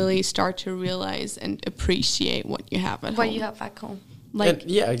 you really start to realize and appreciate what you have at home. What you have back home. Like,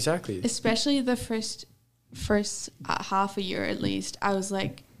 yeah, exactly. Especially the first half a year at least, I was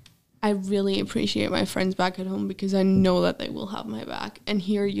like, I really appreciate my friends back at home because I know that they will have my back. And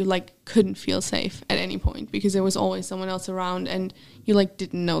here you like couldn't feel safe at any point because there was always someone else around and you like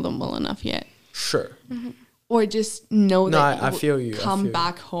didn't know them well enough yet. Sure. Or just know that I feel you. Come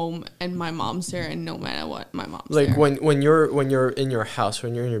back home and my mom's there, and no matter what, my mom's like there. when you're in your house,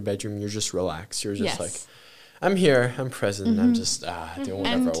 when you're in your bedroom, you're just relaxed. You're just like, I'm here, I'm present, I'm just doing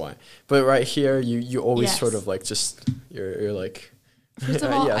whatever I want. But right here, you always sort of like just you're like. First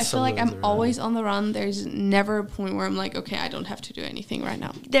of all, I feel like I'm always on the run. There's never a point where I'm like, okay, I don't have to do anything right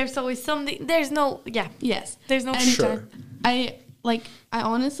now. There's always something. There's no Yes. There's no sure. I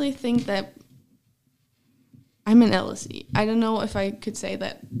honestly think that I'm an LSE. I don't know if I could say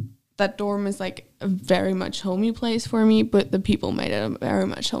that dorm is like a very much homey place for me, but the people made it a very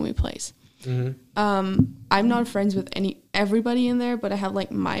much homey place. I'm not friends with everybody in there, but I have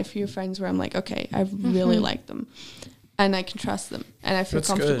like my few friends where I'm like, okay, I really like them and I can trust them and I feel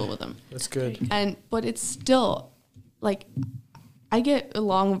comfortable with them. That's good. But it's still like I get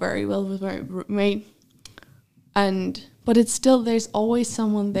along very well with my roommate, but it's still, there's always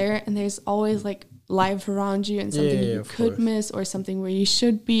someone there and there's always like life around you and something you could miss or something where you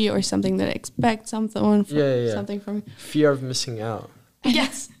should be or something that expects something from you. Fear of missing out.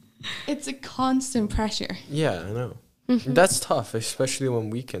 Yes. It's a constant pressure. Yeah, I know. That's tough, especially when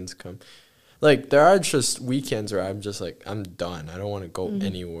weekends come. Like, there are just weekends where I'm just like, I'm done. I don't want to go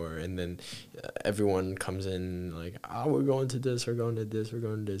anywhere. And then everyone comes in like, we're going to this, we're going to this, we're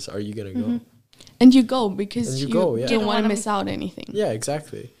going to this. Are you going to go? And you go because you don't want to miss out anything. Yeah,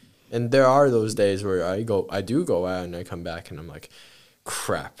 exactly. And there are those days where I do go out and I come back and I'm like,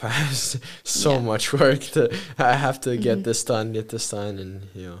 crap, I have so much work I have to get this done, and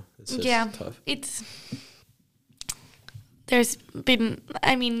it's just tough. There's been,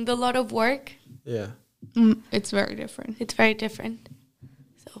 the lot of work. Yeah. It's very different. It's very different.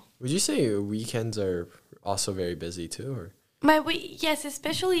 So. Would you say your weekends are also very busy too, or? Yes,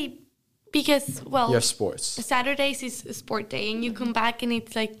 especially because you have sports. Saturdays is a sport day, and you come back and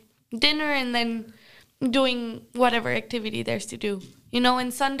it's like dinner and then doing whatever activity there's to do.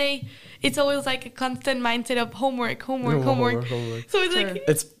 And Sunday, it's always like a constant mindset of homework. So it's like...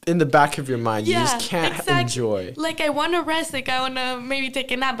 It's in the back of your mind. You just can't enjoy. Like, I want to rest. Like, I want to maybe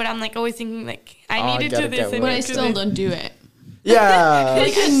take a nap. But I'm, like, always thinking, like, I need to do this. But I still don't do it. Yeah.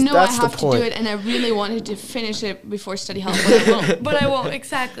 Like, I know I have to do it, and I really wanted to finish it before study hall, but I won't. But I won't,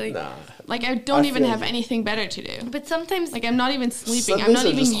 exactly. Nah. Like, I don't even have anything better to do. But sometimes... Like, I'm not even sleeping. I'm not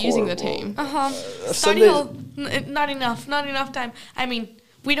even using the time. Study hall, not enough time.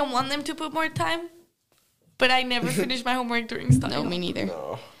 We don't want them to put more time, but I never finish my homework during study hall. No, me neither.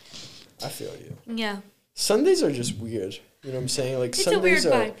 No, I feel you. Yeah. Sundays are just weird. You know what I'm saying? Like, it's Sundays a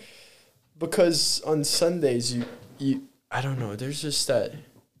weird vibe. Because on Sundays, you I don't know, there's just that,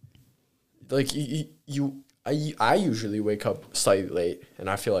 like, I usually wake up slightly late, and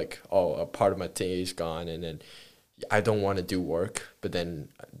I feel like, a part of my day is gone, and then I don't want to do work, but then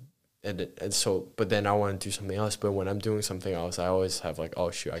but then I want to do something else. But when I'm doing something else, I always have like,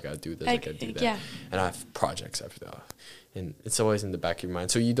 oh shoot, I gotta do this, I gotta do that, and I have projects after that, and it's always in the back of your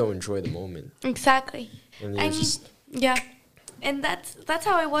mind. So you don't enjoy the moment. Exactly. And and that's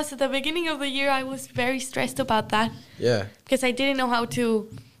how I was at the beginning of the year. I was very stressed about that. Yeah. Because I didn't know how to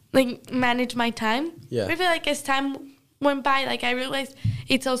like manage my time. Yeah. I feel like as time went by, like I realized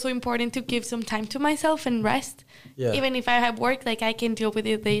it's also important to give some time to myself and rest. Yeah. Even if I have work, like I can deal with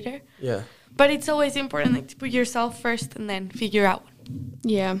it later. Yeah. But it's always important like to put yourself first and then figure out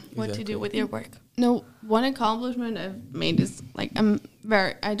what to do with your work. No, one accomplishment I've made is like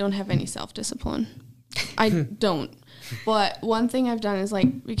I don't have any self-discipline. I don't. But one thing I've done is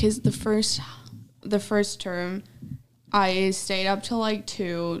like, because the first term I stayed up till like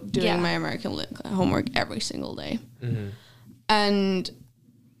 2 doing my American Lit homework every single day. Mm-hmm. And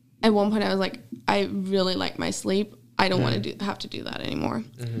at one point I was like, I really like my sleep. I don't want to have to do that anymore.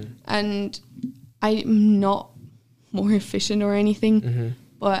 Mm-hmm. And I'm not more efficient or anything,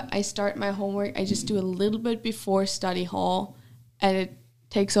 but I start my homework. I just do a little bit before study hall, and it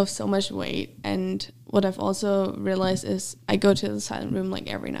takes off so much weight. And what I've also realized is I go to the silent room like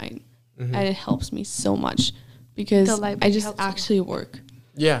every night, and it helps me so much because I just actually work.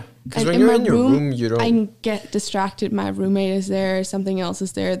 Yeah, because when you're in your room, you don't... I can get distracted. My roommate is there, something else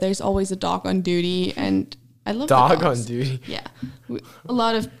is there. There's always a dog on duty, and I love dog on duty. Yeah, a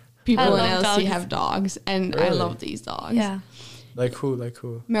lot of people in LC have dogs, and I love these dogs. Yeah, like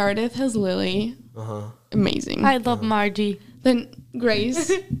who? Meredith has Lily. Amazing. I love Margie. Then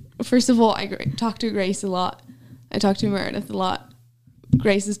Grace. First of all, I talk to Grace a lot. I talk to Meredith a lot.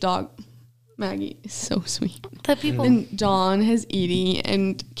 Grace's dog, Maggie, is so sweet. The people. And Dawn has Edie,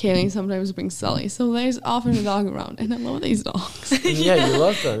 and Kaylee sometimes brings Sully. So there's often a dog around, and I love these dogs. Yeah, you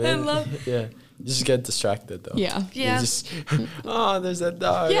love them. I love. Yeah. You just get distracted though. Yeah. Yeah. Just, there's that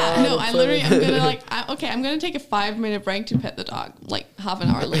dog. Yeah, no, I literally, I'm gonna like, I'm gonna take a 5-minute break to pet the dog. Like half an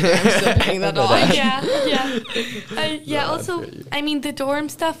hour later, I'm still petting the dog. Yeah. Also, I mean, the dorm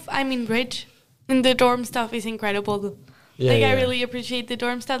stuff, I'm in Ridge, and the dorm stuff is incredible. Yeah, I really appreciate the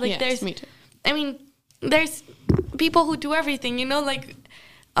dorm stuff. Like, yes, me too. I mean, there's people who do everything, you know, like,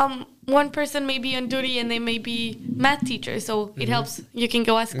 one person may be on duty and they may be math teacher, so it helps. You can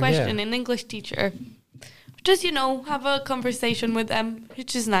go ask question, an English teacher. Just, you know, have a conversation with them,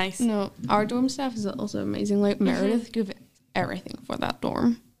 which is nice. No, our dorm staff is also amazing. Like, Meredith gives everything for that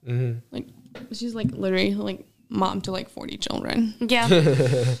dorm. Like, she's like literally like mom to like 40 children. Yeah.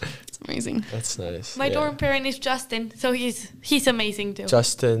 It's amazing. That's nice. My dorm parent is Justin, so he's amazing too.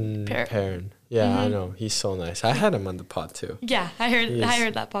 Justin Perrin. Yeah, I know. He's so nice. I had him on the pod too. Yeah, I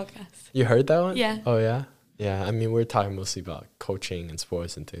heard that podcast. You heard that one? Yeah. Oh yeah? Yeah, I mean, we're talking mostly about coaching and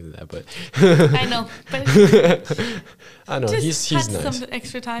sports and things like that, but... I know, but... I know, he's nice. Some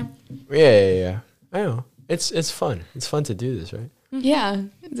extra time. Yeah. I know. It's fun. It's fun to do this, right? Yeah.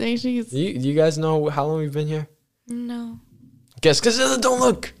 It's actually... Do you guys know how long we've been here? No. Guess, because don't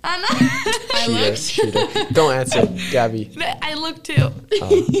look. I looked. Cheater. Don't answer, Gabby. I looked too.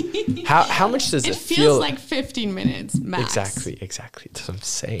 How much does it feel? It feels like 15 minutes max. Exactly. That's what I'm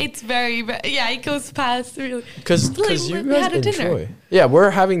saying. It's very, it goes past really. Because you guys enjoy. Dinner. Yeah,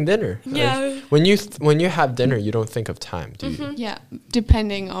 we're having dinner. Yeah. When you have dinner, you don't think of time, do you? Yeah,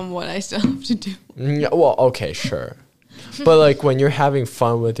 depending on what I still have to do. Yeah, well, okay, sure. But like when you're having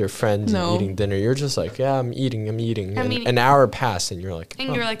fun with your friends and eating dinner, you're just like, yeah, I'm eating. An hour passed and you're like,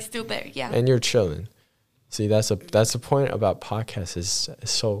 and you're like still there, yeah. And you're chilling. See, that's the point about podcasts is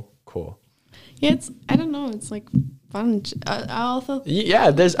so cool. Yeah, I don't know, it's like fun. I also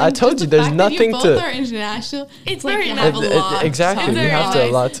I told you there's nothing both to. Are international. It's like very you have a lot. Exactly, you have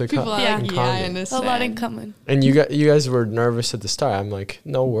a lot to common. I understand. A lot in common. And you guys were nervous at the start. I'm like,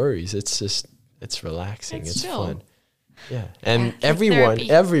 no worries. It's relaxing. It's chill. Fun. Yeah, and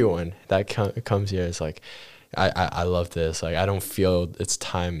everyone that comes here is like, I love this. Like, I don't feel it's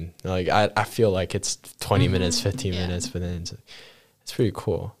time. Like, I feel like it's 20 minutes, 15 minutes, but then it's pretty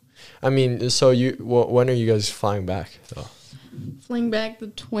cool. I mean, so when are you guys flying back, though? Flying back the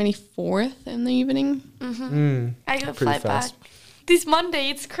 24th in the evening. I gotta fly back this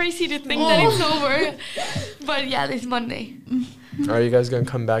Monday. It's crazy to think that it's over. But yeah, this Monday. Are you guys gonna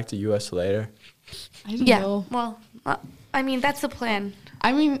come back to US later? I don't know. Well, I mean, that's the plan.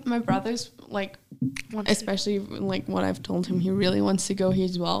 I mean, my brother's, like, especially, like, what I've told him, he really wants to go here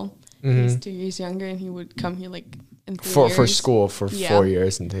as well. He's 2 years younger, and he would come here, like, in 3 years. For school, for 4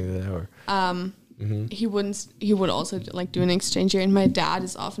 years and things like that. Or, he would also, like, do an exchange year, and my dad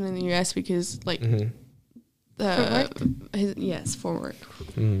is often in the U.S. because, like, for work.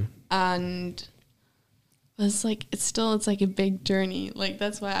 And But it's like it's like a big journey. Like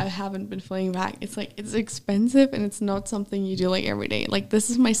that's why I haven't been flying back. It's like it's expensive and it's not something you do like every day. Like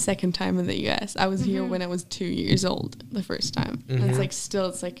this is my second time in the US. I was here when I was 2 years old the first time. And it's like still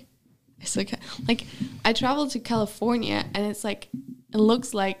it's like I traveled to California and it's like it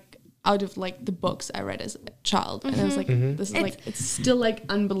looks like out of like the books I read as a child. And I was like this is like it's still like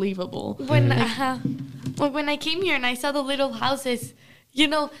unbelievable. When I came here and I saw the little houses, you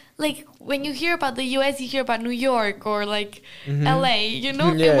know, like when you hear about the US, you hear about New York or like LA, you know,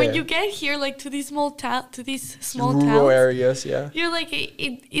 and when you get here, like to these small rural areas, you're like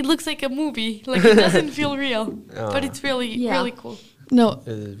it looks like a movie, like it doesn't feel real, but it's really really cool. No, it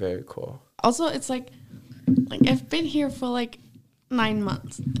is very cool. Also, it's like I've been here for like 9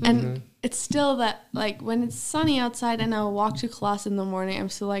 months, and it's still that like when it's sunny outside and I walk to class in the morning, I'm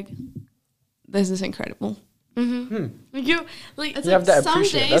still like, this is incredible. You like it's you have like to some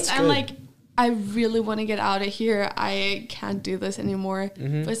appreciate. days That's I'm good. like I really want to get out of here. I can't do this anymore.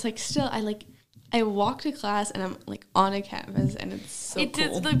 But it's like still I walk to class and I'm like on a campus and it's so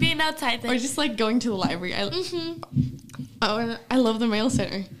cool. It's like being outside there. Or just like going to the library. I love the mail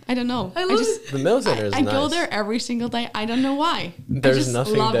center. I don't know. The mail center is I nice. go there every single day. I don't know why. There's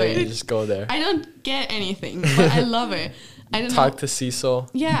nothing there. You just go there. I don't get anything, but I love it. I don't Talk know. to Cecil.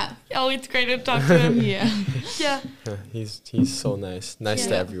 Yeah. Oh, it's great to talk to him. Yeah. Yeah. He's so nice. Nice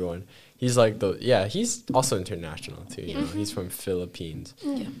to everyone. He's like he's also international too, you know. He's from Philippines.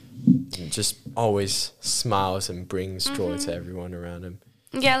 Yeah. Just always smiles and brings joy to everyone around him.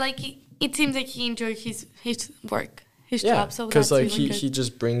 Yeah, like it seems like he enjoyed his work, his job. So because that's like really he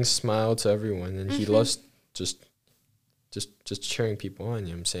just brings smile to everyone, and he loves just cheering people on. You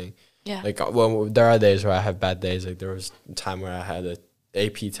know what I'm saying? Yeah. Like, well, there are days where I have bad days. Like there was a time where I had a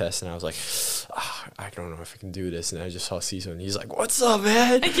AP test, and I was like, I don't know if I can do this. And I just saw Cecil, and he's like, "What's up,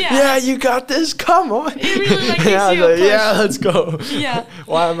 man? Yeah, you got this. Come on." It really like gives I was you a like, push. yeah, let's go. Yeah.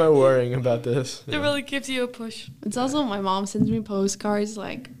 Why am I worrying about this? It really gives you a push. It's also my mom sends me postcards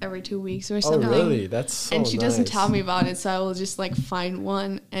like every 2 weeks or something. Oh, really? That's so and she nice. doesn't tell me about it, so I will just like find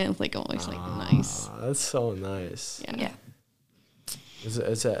one and it's like always like nice. That's so nice. Yeah. Is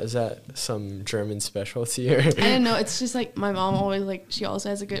that some German specialty or? I don't know. It's just like my mom always like she also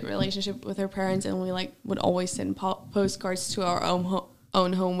has a good relationship with her parents, and we like would always send postcards to our own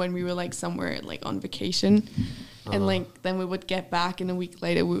home when we were like somewhere like on vacation, and like then we would get back, and a week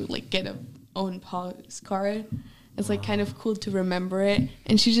later we would like get a own postcard. It's like kind of cool to remember it,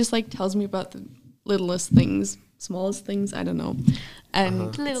 and she just like tells me about the littlest things, smallest things. I don't know,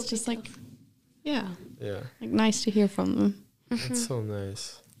 and it's just like like nice to hear from them. That's so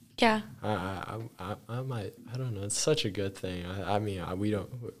nice. Yeah. I might. I don't know. It's such a good thing. I mean, we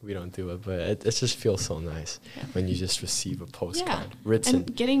don't do it, but it just feels so nice when you just receive a postcard written.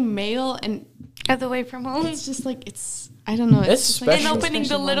 And getting mail and At the way from home. it's just like I don't know. It's just special. And opening the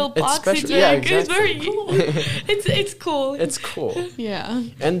special little moment. box. special. It's very Exactly. cool. It's cool. It's cool. Yeah.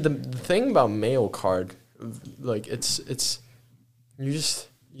 And the thing about mail card, like it's you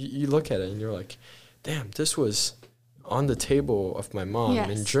look at it and you're like, damn, this was on the table of my mom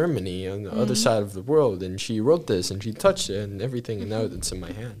in Germany on the other side of the world, and she wrote this and she touched it and everything, and now it's in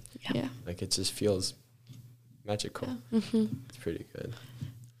my hand. Yeah. Like it just feels magical. It's pretty good.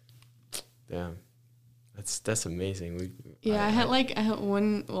 Damn, that's amazing. I had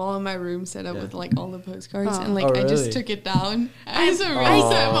one wall in my room set up with like all the postcards, and like I really? just took it down. I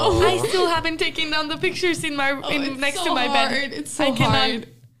still haven't taken down the pictures in my next to my bed. It's so hard.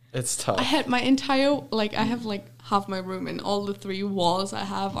 It's tough. I had my entire I have like half my room, and all the 3 walls I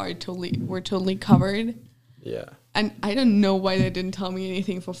have were totally covered. Yeah. And I don't know why they didn't tell me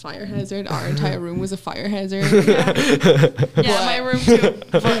anything for fire hazard. Our entire room was a fire hazard. Yeah, my room too.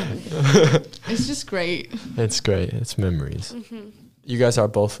 It's just great. It's great. It's memories. You guys are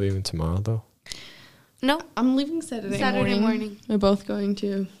both leaving tomorrow, though? No, I'm leaving Saturday morning. We're both going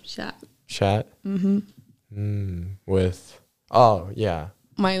to chat. Chat? With... Oh, yeah.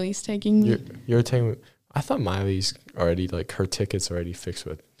 Miley's taking me. You're taking... I thought Miley's already, like, her ticket's already fixed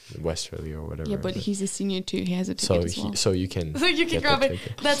with Westerly or whatever. Yeah, but he's a senior too. He has a ticket as well. So you can... so you can get grab the it.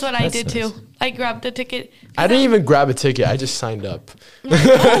 ticket. That's what I did nice. too. I grabbed the ticket. I didn't even grab a ticket. I just signed up.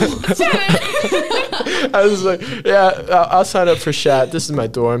 I was like, yeah, I'll sign up for chat. This is my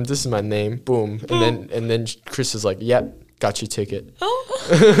dorm. This is my name. Boom. And then Chris is like, yep, got your ticket. Oh,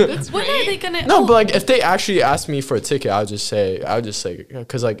 That's when are they gonna? No, but like if they actually ask me for a ticket, I'll just say,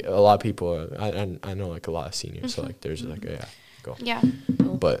 because like a lot of people, I know like a lot of seniors, so like there's like go. Yeah.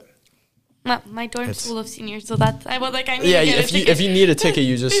 But my dorm's full of seniors, so that's I was like I need to get a ticket. if you need a ticket,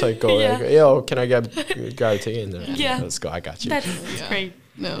 you just like go like, yo, can I grab a ticket? And then Yeah. let's go. I got you. That's great.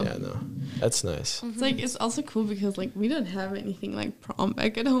 No. Yeah, no. That's nice. It's like it's also cool because like we don't have anything like prom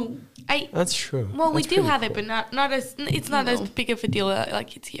back at home. That's true. Well, That's we do have cool. it, but not as it's not as big of a deal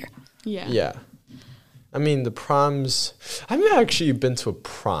like it's here. Yeah. Yeah. I mean, the proms. I've never actually been to a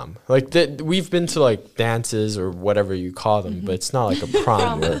prom. Like we've been to like dances or whatever you call them, but it's not like a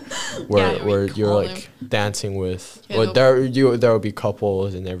prom where you're like dancing with. Yeah, Or there will be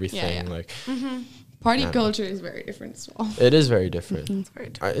couples and everything. Yeah. Like Party culture is very different as well. it is very different. It's very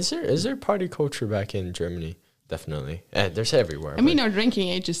different. Is there party culture back in Germany? Definitely. There's everywhere. I mean, our drinking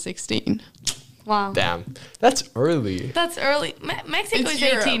age is 16. Wow. Damn, that's early. That's early. Mexico It's is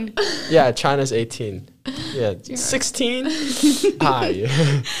Europe. 18. Yeah, China's 18. Yeah, 16. Hi.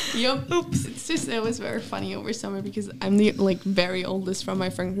 Yup. Oops. It's just it was very funny over summer because I'm the like very oldest from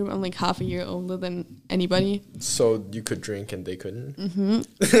my friend group. I'm like half a year older than anybody. So you could drink and they couldn't. Or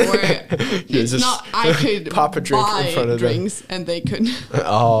it's just not. I could pop a drink buy in front of them. drinks and they couldn't.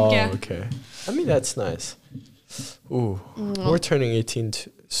 Oh, Yeah. okay. I mean, that's nice. Ooh, we're turning 18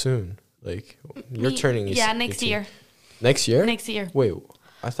 soon. Like, you're turning. Yeah, next 18. year. Next year? Next year. Wait,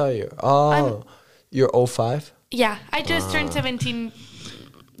 I thought you. Oh, you're 05? Yeah, I just turned 17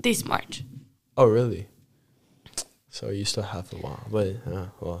 this March. Oh, really? So you still have a while, but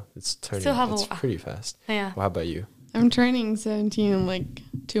well, it's turning. Still have a it's while. pretty fast. Yeah. Well, how about you? I'm turning 17 in like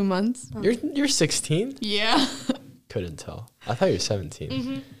 2 months. You're 16? Yeah. Couldn't tell. I thought you were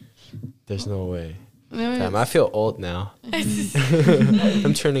 17. There's no way. No, Damn, I feel old now.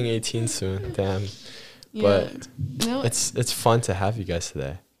 I'm turning 18 soon. Damn. yeah. But no, it's fun to have you guys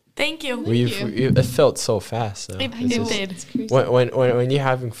today. Thank you. It felt so fast. So It it's just- did. It's crazy. when you're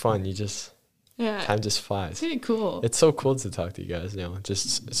having fun, Yeah. time just It's flies. really cool. It's so cool to talk to you guys.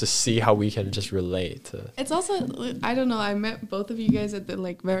 Just see how we can just relate to. It's also, I don't know, I met both of you guys at the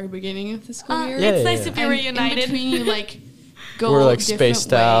like very beginning of the school year. Yeah, It's yeah, nice yeah. to be And reunited. in between you like go We're, like, different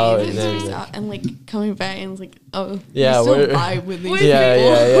spaced out ways and then, spaced like- out and like coming back and it's like, oh, Yeah, we still we're- vibe with these Yeah,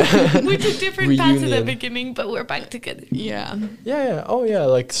 people. yeah. We took different paths at the Reunion. beginning, but we're back together. Yeah. Yeah. Oh, yeah.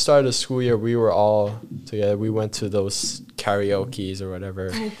 Like start of the school year, we were all together. We went to those karaoke's or whatever.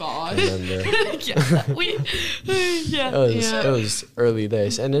 Oh God. And then Yeah, it was early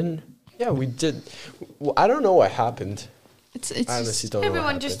days, and then we did. I don't know what happened. It's I honestly just, don't know.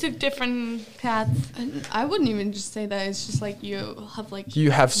 everyone what just happened. took different paths. and I wouldn't even just say that. It's just like you have like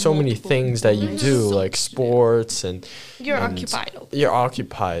You have so many multiple things that you things do, to like do. sports and You're and occupied. You're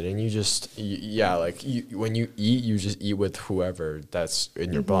occupied, and you just when you eat, you just eat with whoever that's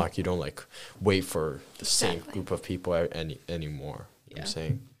in your block. You don't like wait for the same Exactly. group of people anymore. You know what I'm Yeah.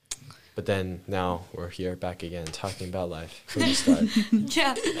 saying. But then now we're here back again talking about life from the start.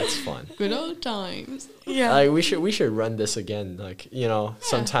 Yeah, That's fun. good old times. yeah. Like we should run this again. Like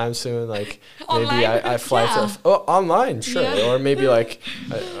sometime soon. Like maybe Online? I fly Yeah. to online, sure. Yeah. Or maybe like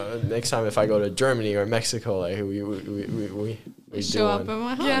next time if I go to Germany or Mexico, like we Show do up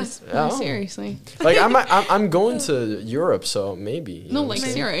one. at my Yeah. house. Oh. Seriously. Like I'm going to Europe, so maybe. You know No, what like I'm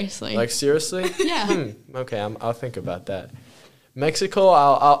saying? seriously. Like seriously? yeah. Okay, I'll think about that. Mexico,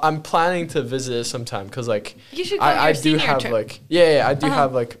 I'm planning to visit it sometime because like You should go I your do senior have trip. like I do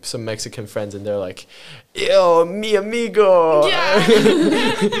have like some Mexican friends and they're like, yo, mi amigo,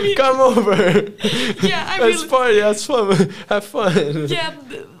 Yeah. come over, Yeah, I let's really. party, that's fun, have fun. Yeah,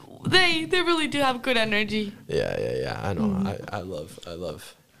 they really do have good energy. Yeah. I know. I love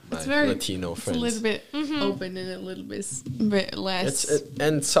my It's very Latino It's friends. a little bit open and a little bit less.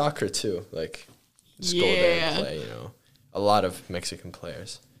 And soccer too. Like, just go there and Yeah. play. A lot of Mexican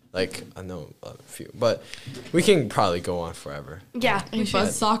players. Like I know a few, but we can probably go on forever. Yeah, we But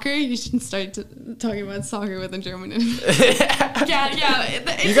should. soccer, you should start talking about soccer with a German.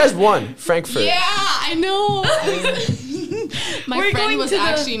 Yeah. You guys won Frankfurt. Yeah, I know. My We're friend going was to the-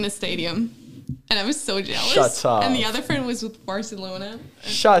 actually in a stadium, and I was so jealous. Shut up. And the other friend was with Barcelona.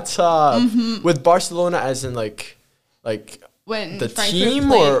 Shut up. With Barcelona, as in like When the Frankfurt team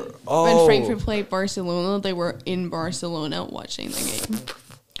played, or when Frankfurt played Barcelona, they were in Barcelona watching the game.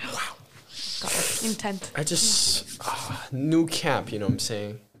 Intent. I just new camp. You know what I'm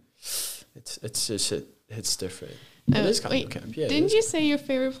saying? It's just it's different. It is kind of new camp. Yeah. it Didn't is. you say your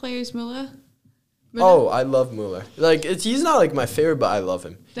favorite player is Müller? Oh, I love Mueller. Like he's not like my favorite, but I love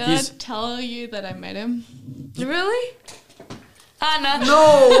him. Did He's I tell you that I met him? Really? Anna.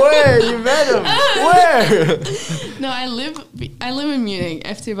 no way. You met him. Where? No, I live in Munich,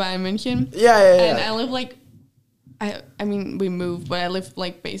 FC Bayern München. Yeah. And I live like, I mean, we moved, but I live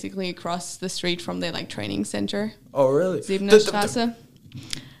like basically across the street from their like training center, Oh really? Siebenerstraße.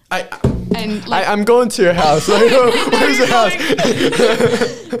 And like, I'm going to your house. Like, where's the house?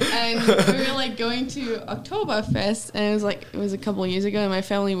 and we were like going going to Oktoberfest, and it was a couple of years ago, and my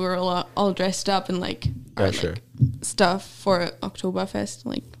family were all dressed up in like stuff for Oktoberfest,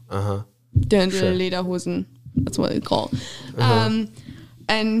 like Lederhosen. That's what it's called.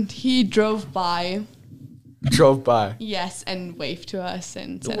 And he drove by. Yes, and waved to us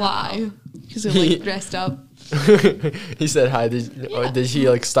and said hi because we were like dressed up. He said hi. Did he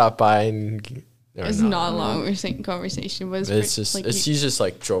like stop by and? It's not a long conversation, but it's just like he just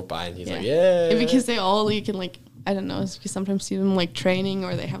like drove by and he's like, yeah. Because you can like, I don't know, you sometimes see them like training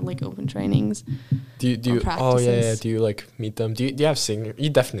or they have like open trainings. Do you do you like meet them? Do you have signature? You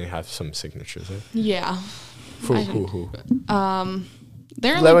definitely have some signatures, right? Yeah. Who?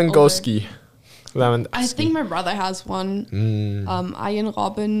 They're Lewandowski. I think my brother has one. Ian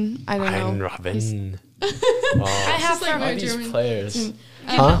Robin. I don't know. Ian Robin. I have all these players.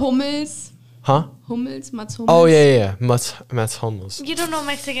 Hummels. Huh? Hummels, Mats Hummels. Oh yeah. Mats Hummels. You don't know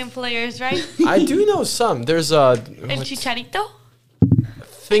Mexican players, right? I do know some. There's El Chicharito.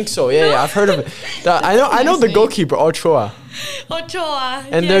 Think so. Yeah, I've heard of it. I know the goalkeeper Ochoa.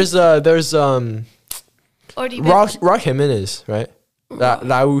 And there's Raul Jimenez, right?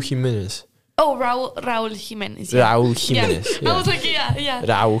 Raul Jimenez. Oh, Raul Jimenez. Yeah. Raul Jimenez. Yeah. I was like, yeah.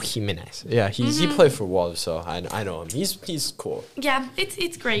 Raul Jimenez. Yeah, he played for Wolves, so I know him. He's cool. Yeah,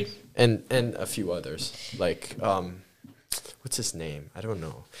 it's great. And a few others like what's his name? I don't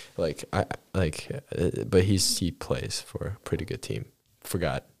know. But he plays for a pretty good team.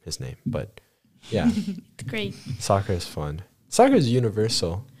 Forgot his name, but yeah. It's great. Soccer is fun. Soccer is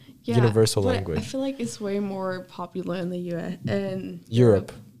universal. Yeah, universal language. I feel like it's way more popular in the US and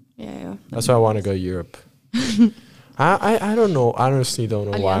Europe. Yeah. That's why I want to go Europe. I don't know. I honestly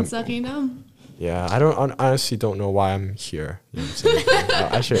don't know why. Yeah, I honestly don't know why I'm here. You know what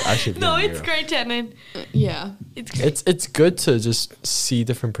I'm saying? I should. No, it's great, Channin. Yeah, it's great. It's good to just see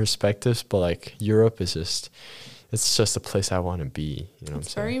different perspectives, but like Europe is it's just a place I want to be. You know what I'm saying?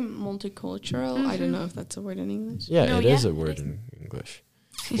 It's very multicultural. I don't know if that's a word in English. Yeah, it is a word in English.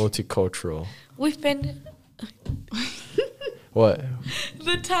 Multicultural. We've been. What?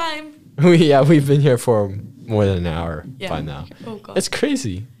 The time. We've been here for more than an hour by now. Oh God. It's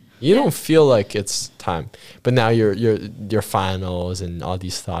crazy. You don't feel like it's time, but now your finals and all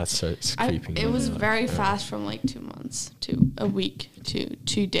these thoughts are creeping. It was very fast from like 2 months to a week to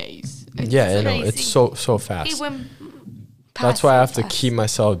 2 days. I know it's so fast. It went That's why I have to keep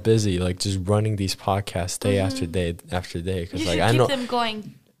myself busy, like just running these podcasts day after day after day. Because like I know keep them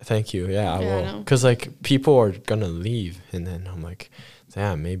going. Thank you. Yeah, I will. Because like people are gonna leave, and then I'm like,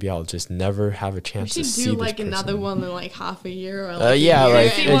 damn, maybe I'll just never have a chance to see this person. We should do like another one in like half a year. Or like a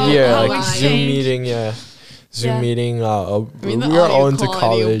year, like Zoom meeting. Yeah, Zoom meeting. We are all into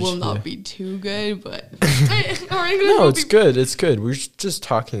college. Will not be too good, but no, it's good. It's good. We're just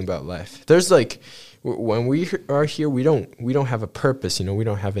talking about life. There's like. When we are here, we don't have a purpose, you know. We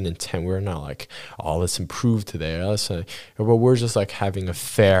don't have an intent. We're not like, oh, let's improve today. But we're just like having a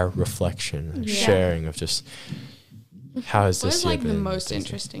fair reflection, sharing of just how has this year been. What is like the most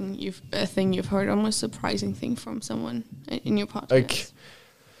interesting thing you've heard, or most surprising thing from someone in your podcast? Like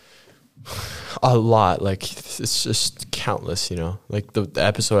a lot. Like it's just countless, you know. Like the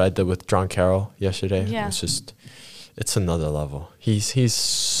episode I did with John Carroll yesterday. Yeah. It's another level. He's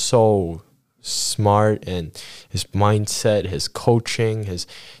so smart, and his mindset, his coaching,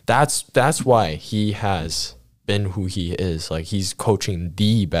 that's why he has been who he is. Like he's coaching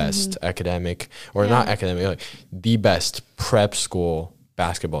the best academic, or not academic, like the best prep school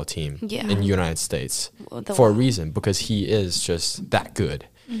basketball team in the United States for a reason, because he is just that good.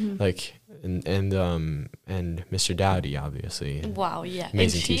 Like and Mr. Dowdy, obviously. Wow, yeah.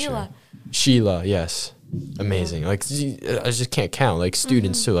 Amazing teacher. Sheila, yes. Amazing. Like I just can't count. Like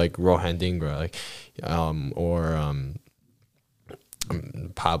students too, like Rohan Dingra, like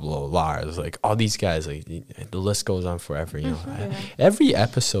Pablo Lars, like all these guys. Like the list goes on forever. You know, every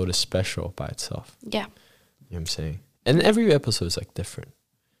episode is special by itself. Yeah, you know what I'm saying. And every episode is like different.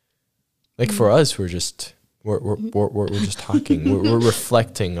 Like for us, we're just talking. we're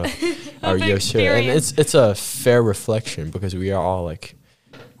reflecting of our years here, and it's a fair reflection because we all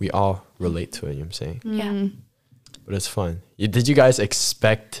relate to it, you know what I'm saying? Yeah. But it's fun. Did you guys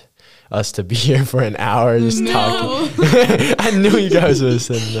expect us to be here for an hour just talking? I knew you guys would have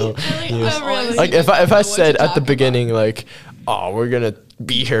said no. Like if I said at the beginning, like, oh, we're going to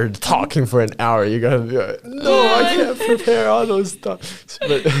be here talking for an hour, you're going to be like, no, I can't prepare all those stuff.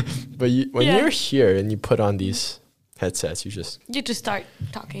 But when you're here and you put on these headsets, you just start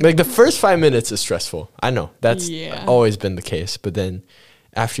talking. Like the first 5 minutes is stressful. I know. That's always been the case. But then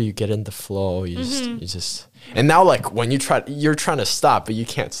after you get in the flow, you just And now, like, when you're trying to stop, but you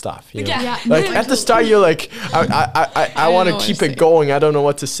can't stop. You know? Yeah. Like, at the start, you're like, I want to keep it going. I don't know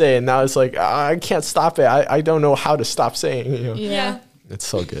what to say. And now it's like, I can't stop it. I don't know how to stop saying, you know? Yeah. It's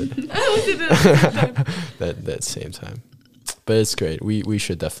so good. that same time. But it's great. We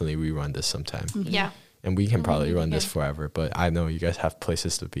should definitely rerun this sometime. Yeah. And we can probably run this forever. But I know you guys have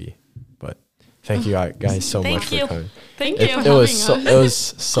places to be. But thank you guys so much for coming. Thank you. It was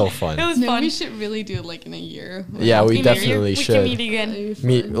so fun. It was fun. We should really do it like in a year. Yeah, we definitely should. We can meet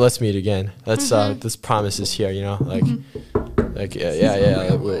again. Let's meet again. Let's this promise is here, you know, like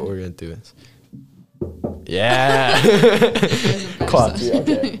yeah, we're gonna do it. Yeah. Coffee,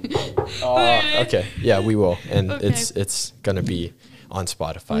 okay. Okay. Yeah, we will, and it's gonna be on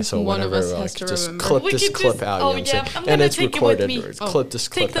Spotify. So whenever like just clip this clip out, you know what I'm saying, and it's recorded. Clip this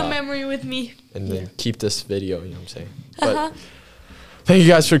clip out. Take the memory with me, and then keep this video. You know what I'm saying. But thank you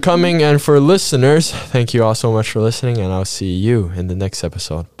guys for coming, and for listeners, thank you all so much for listening, and I'll see you in the next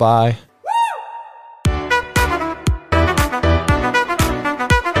episode. Bye.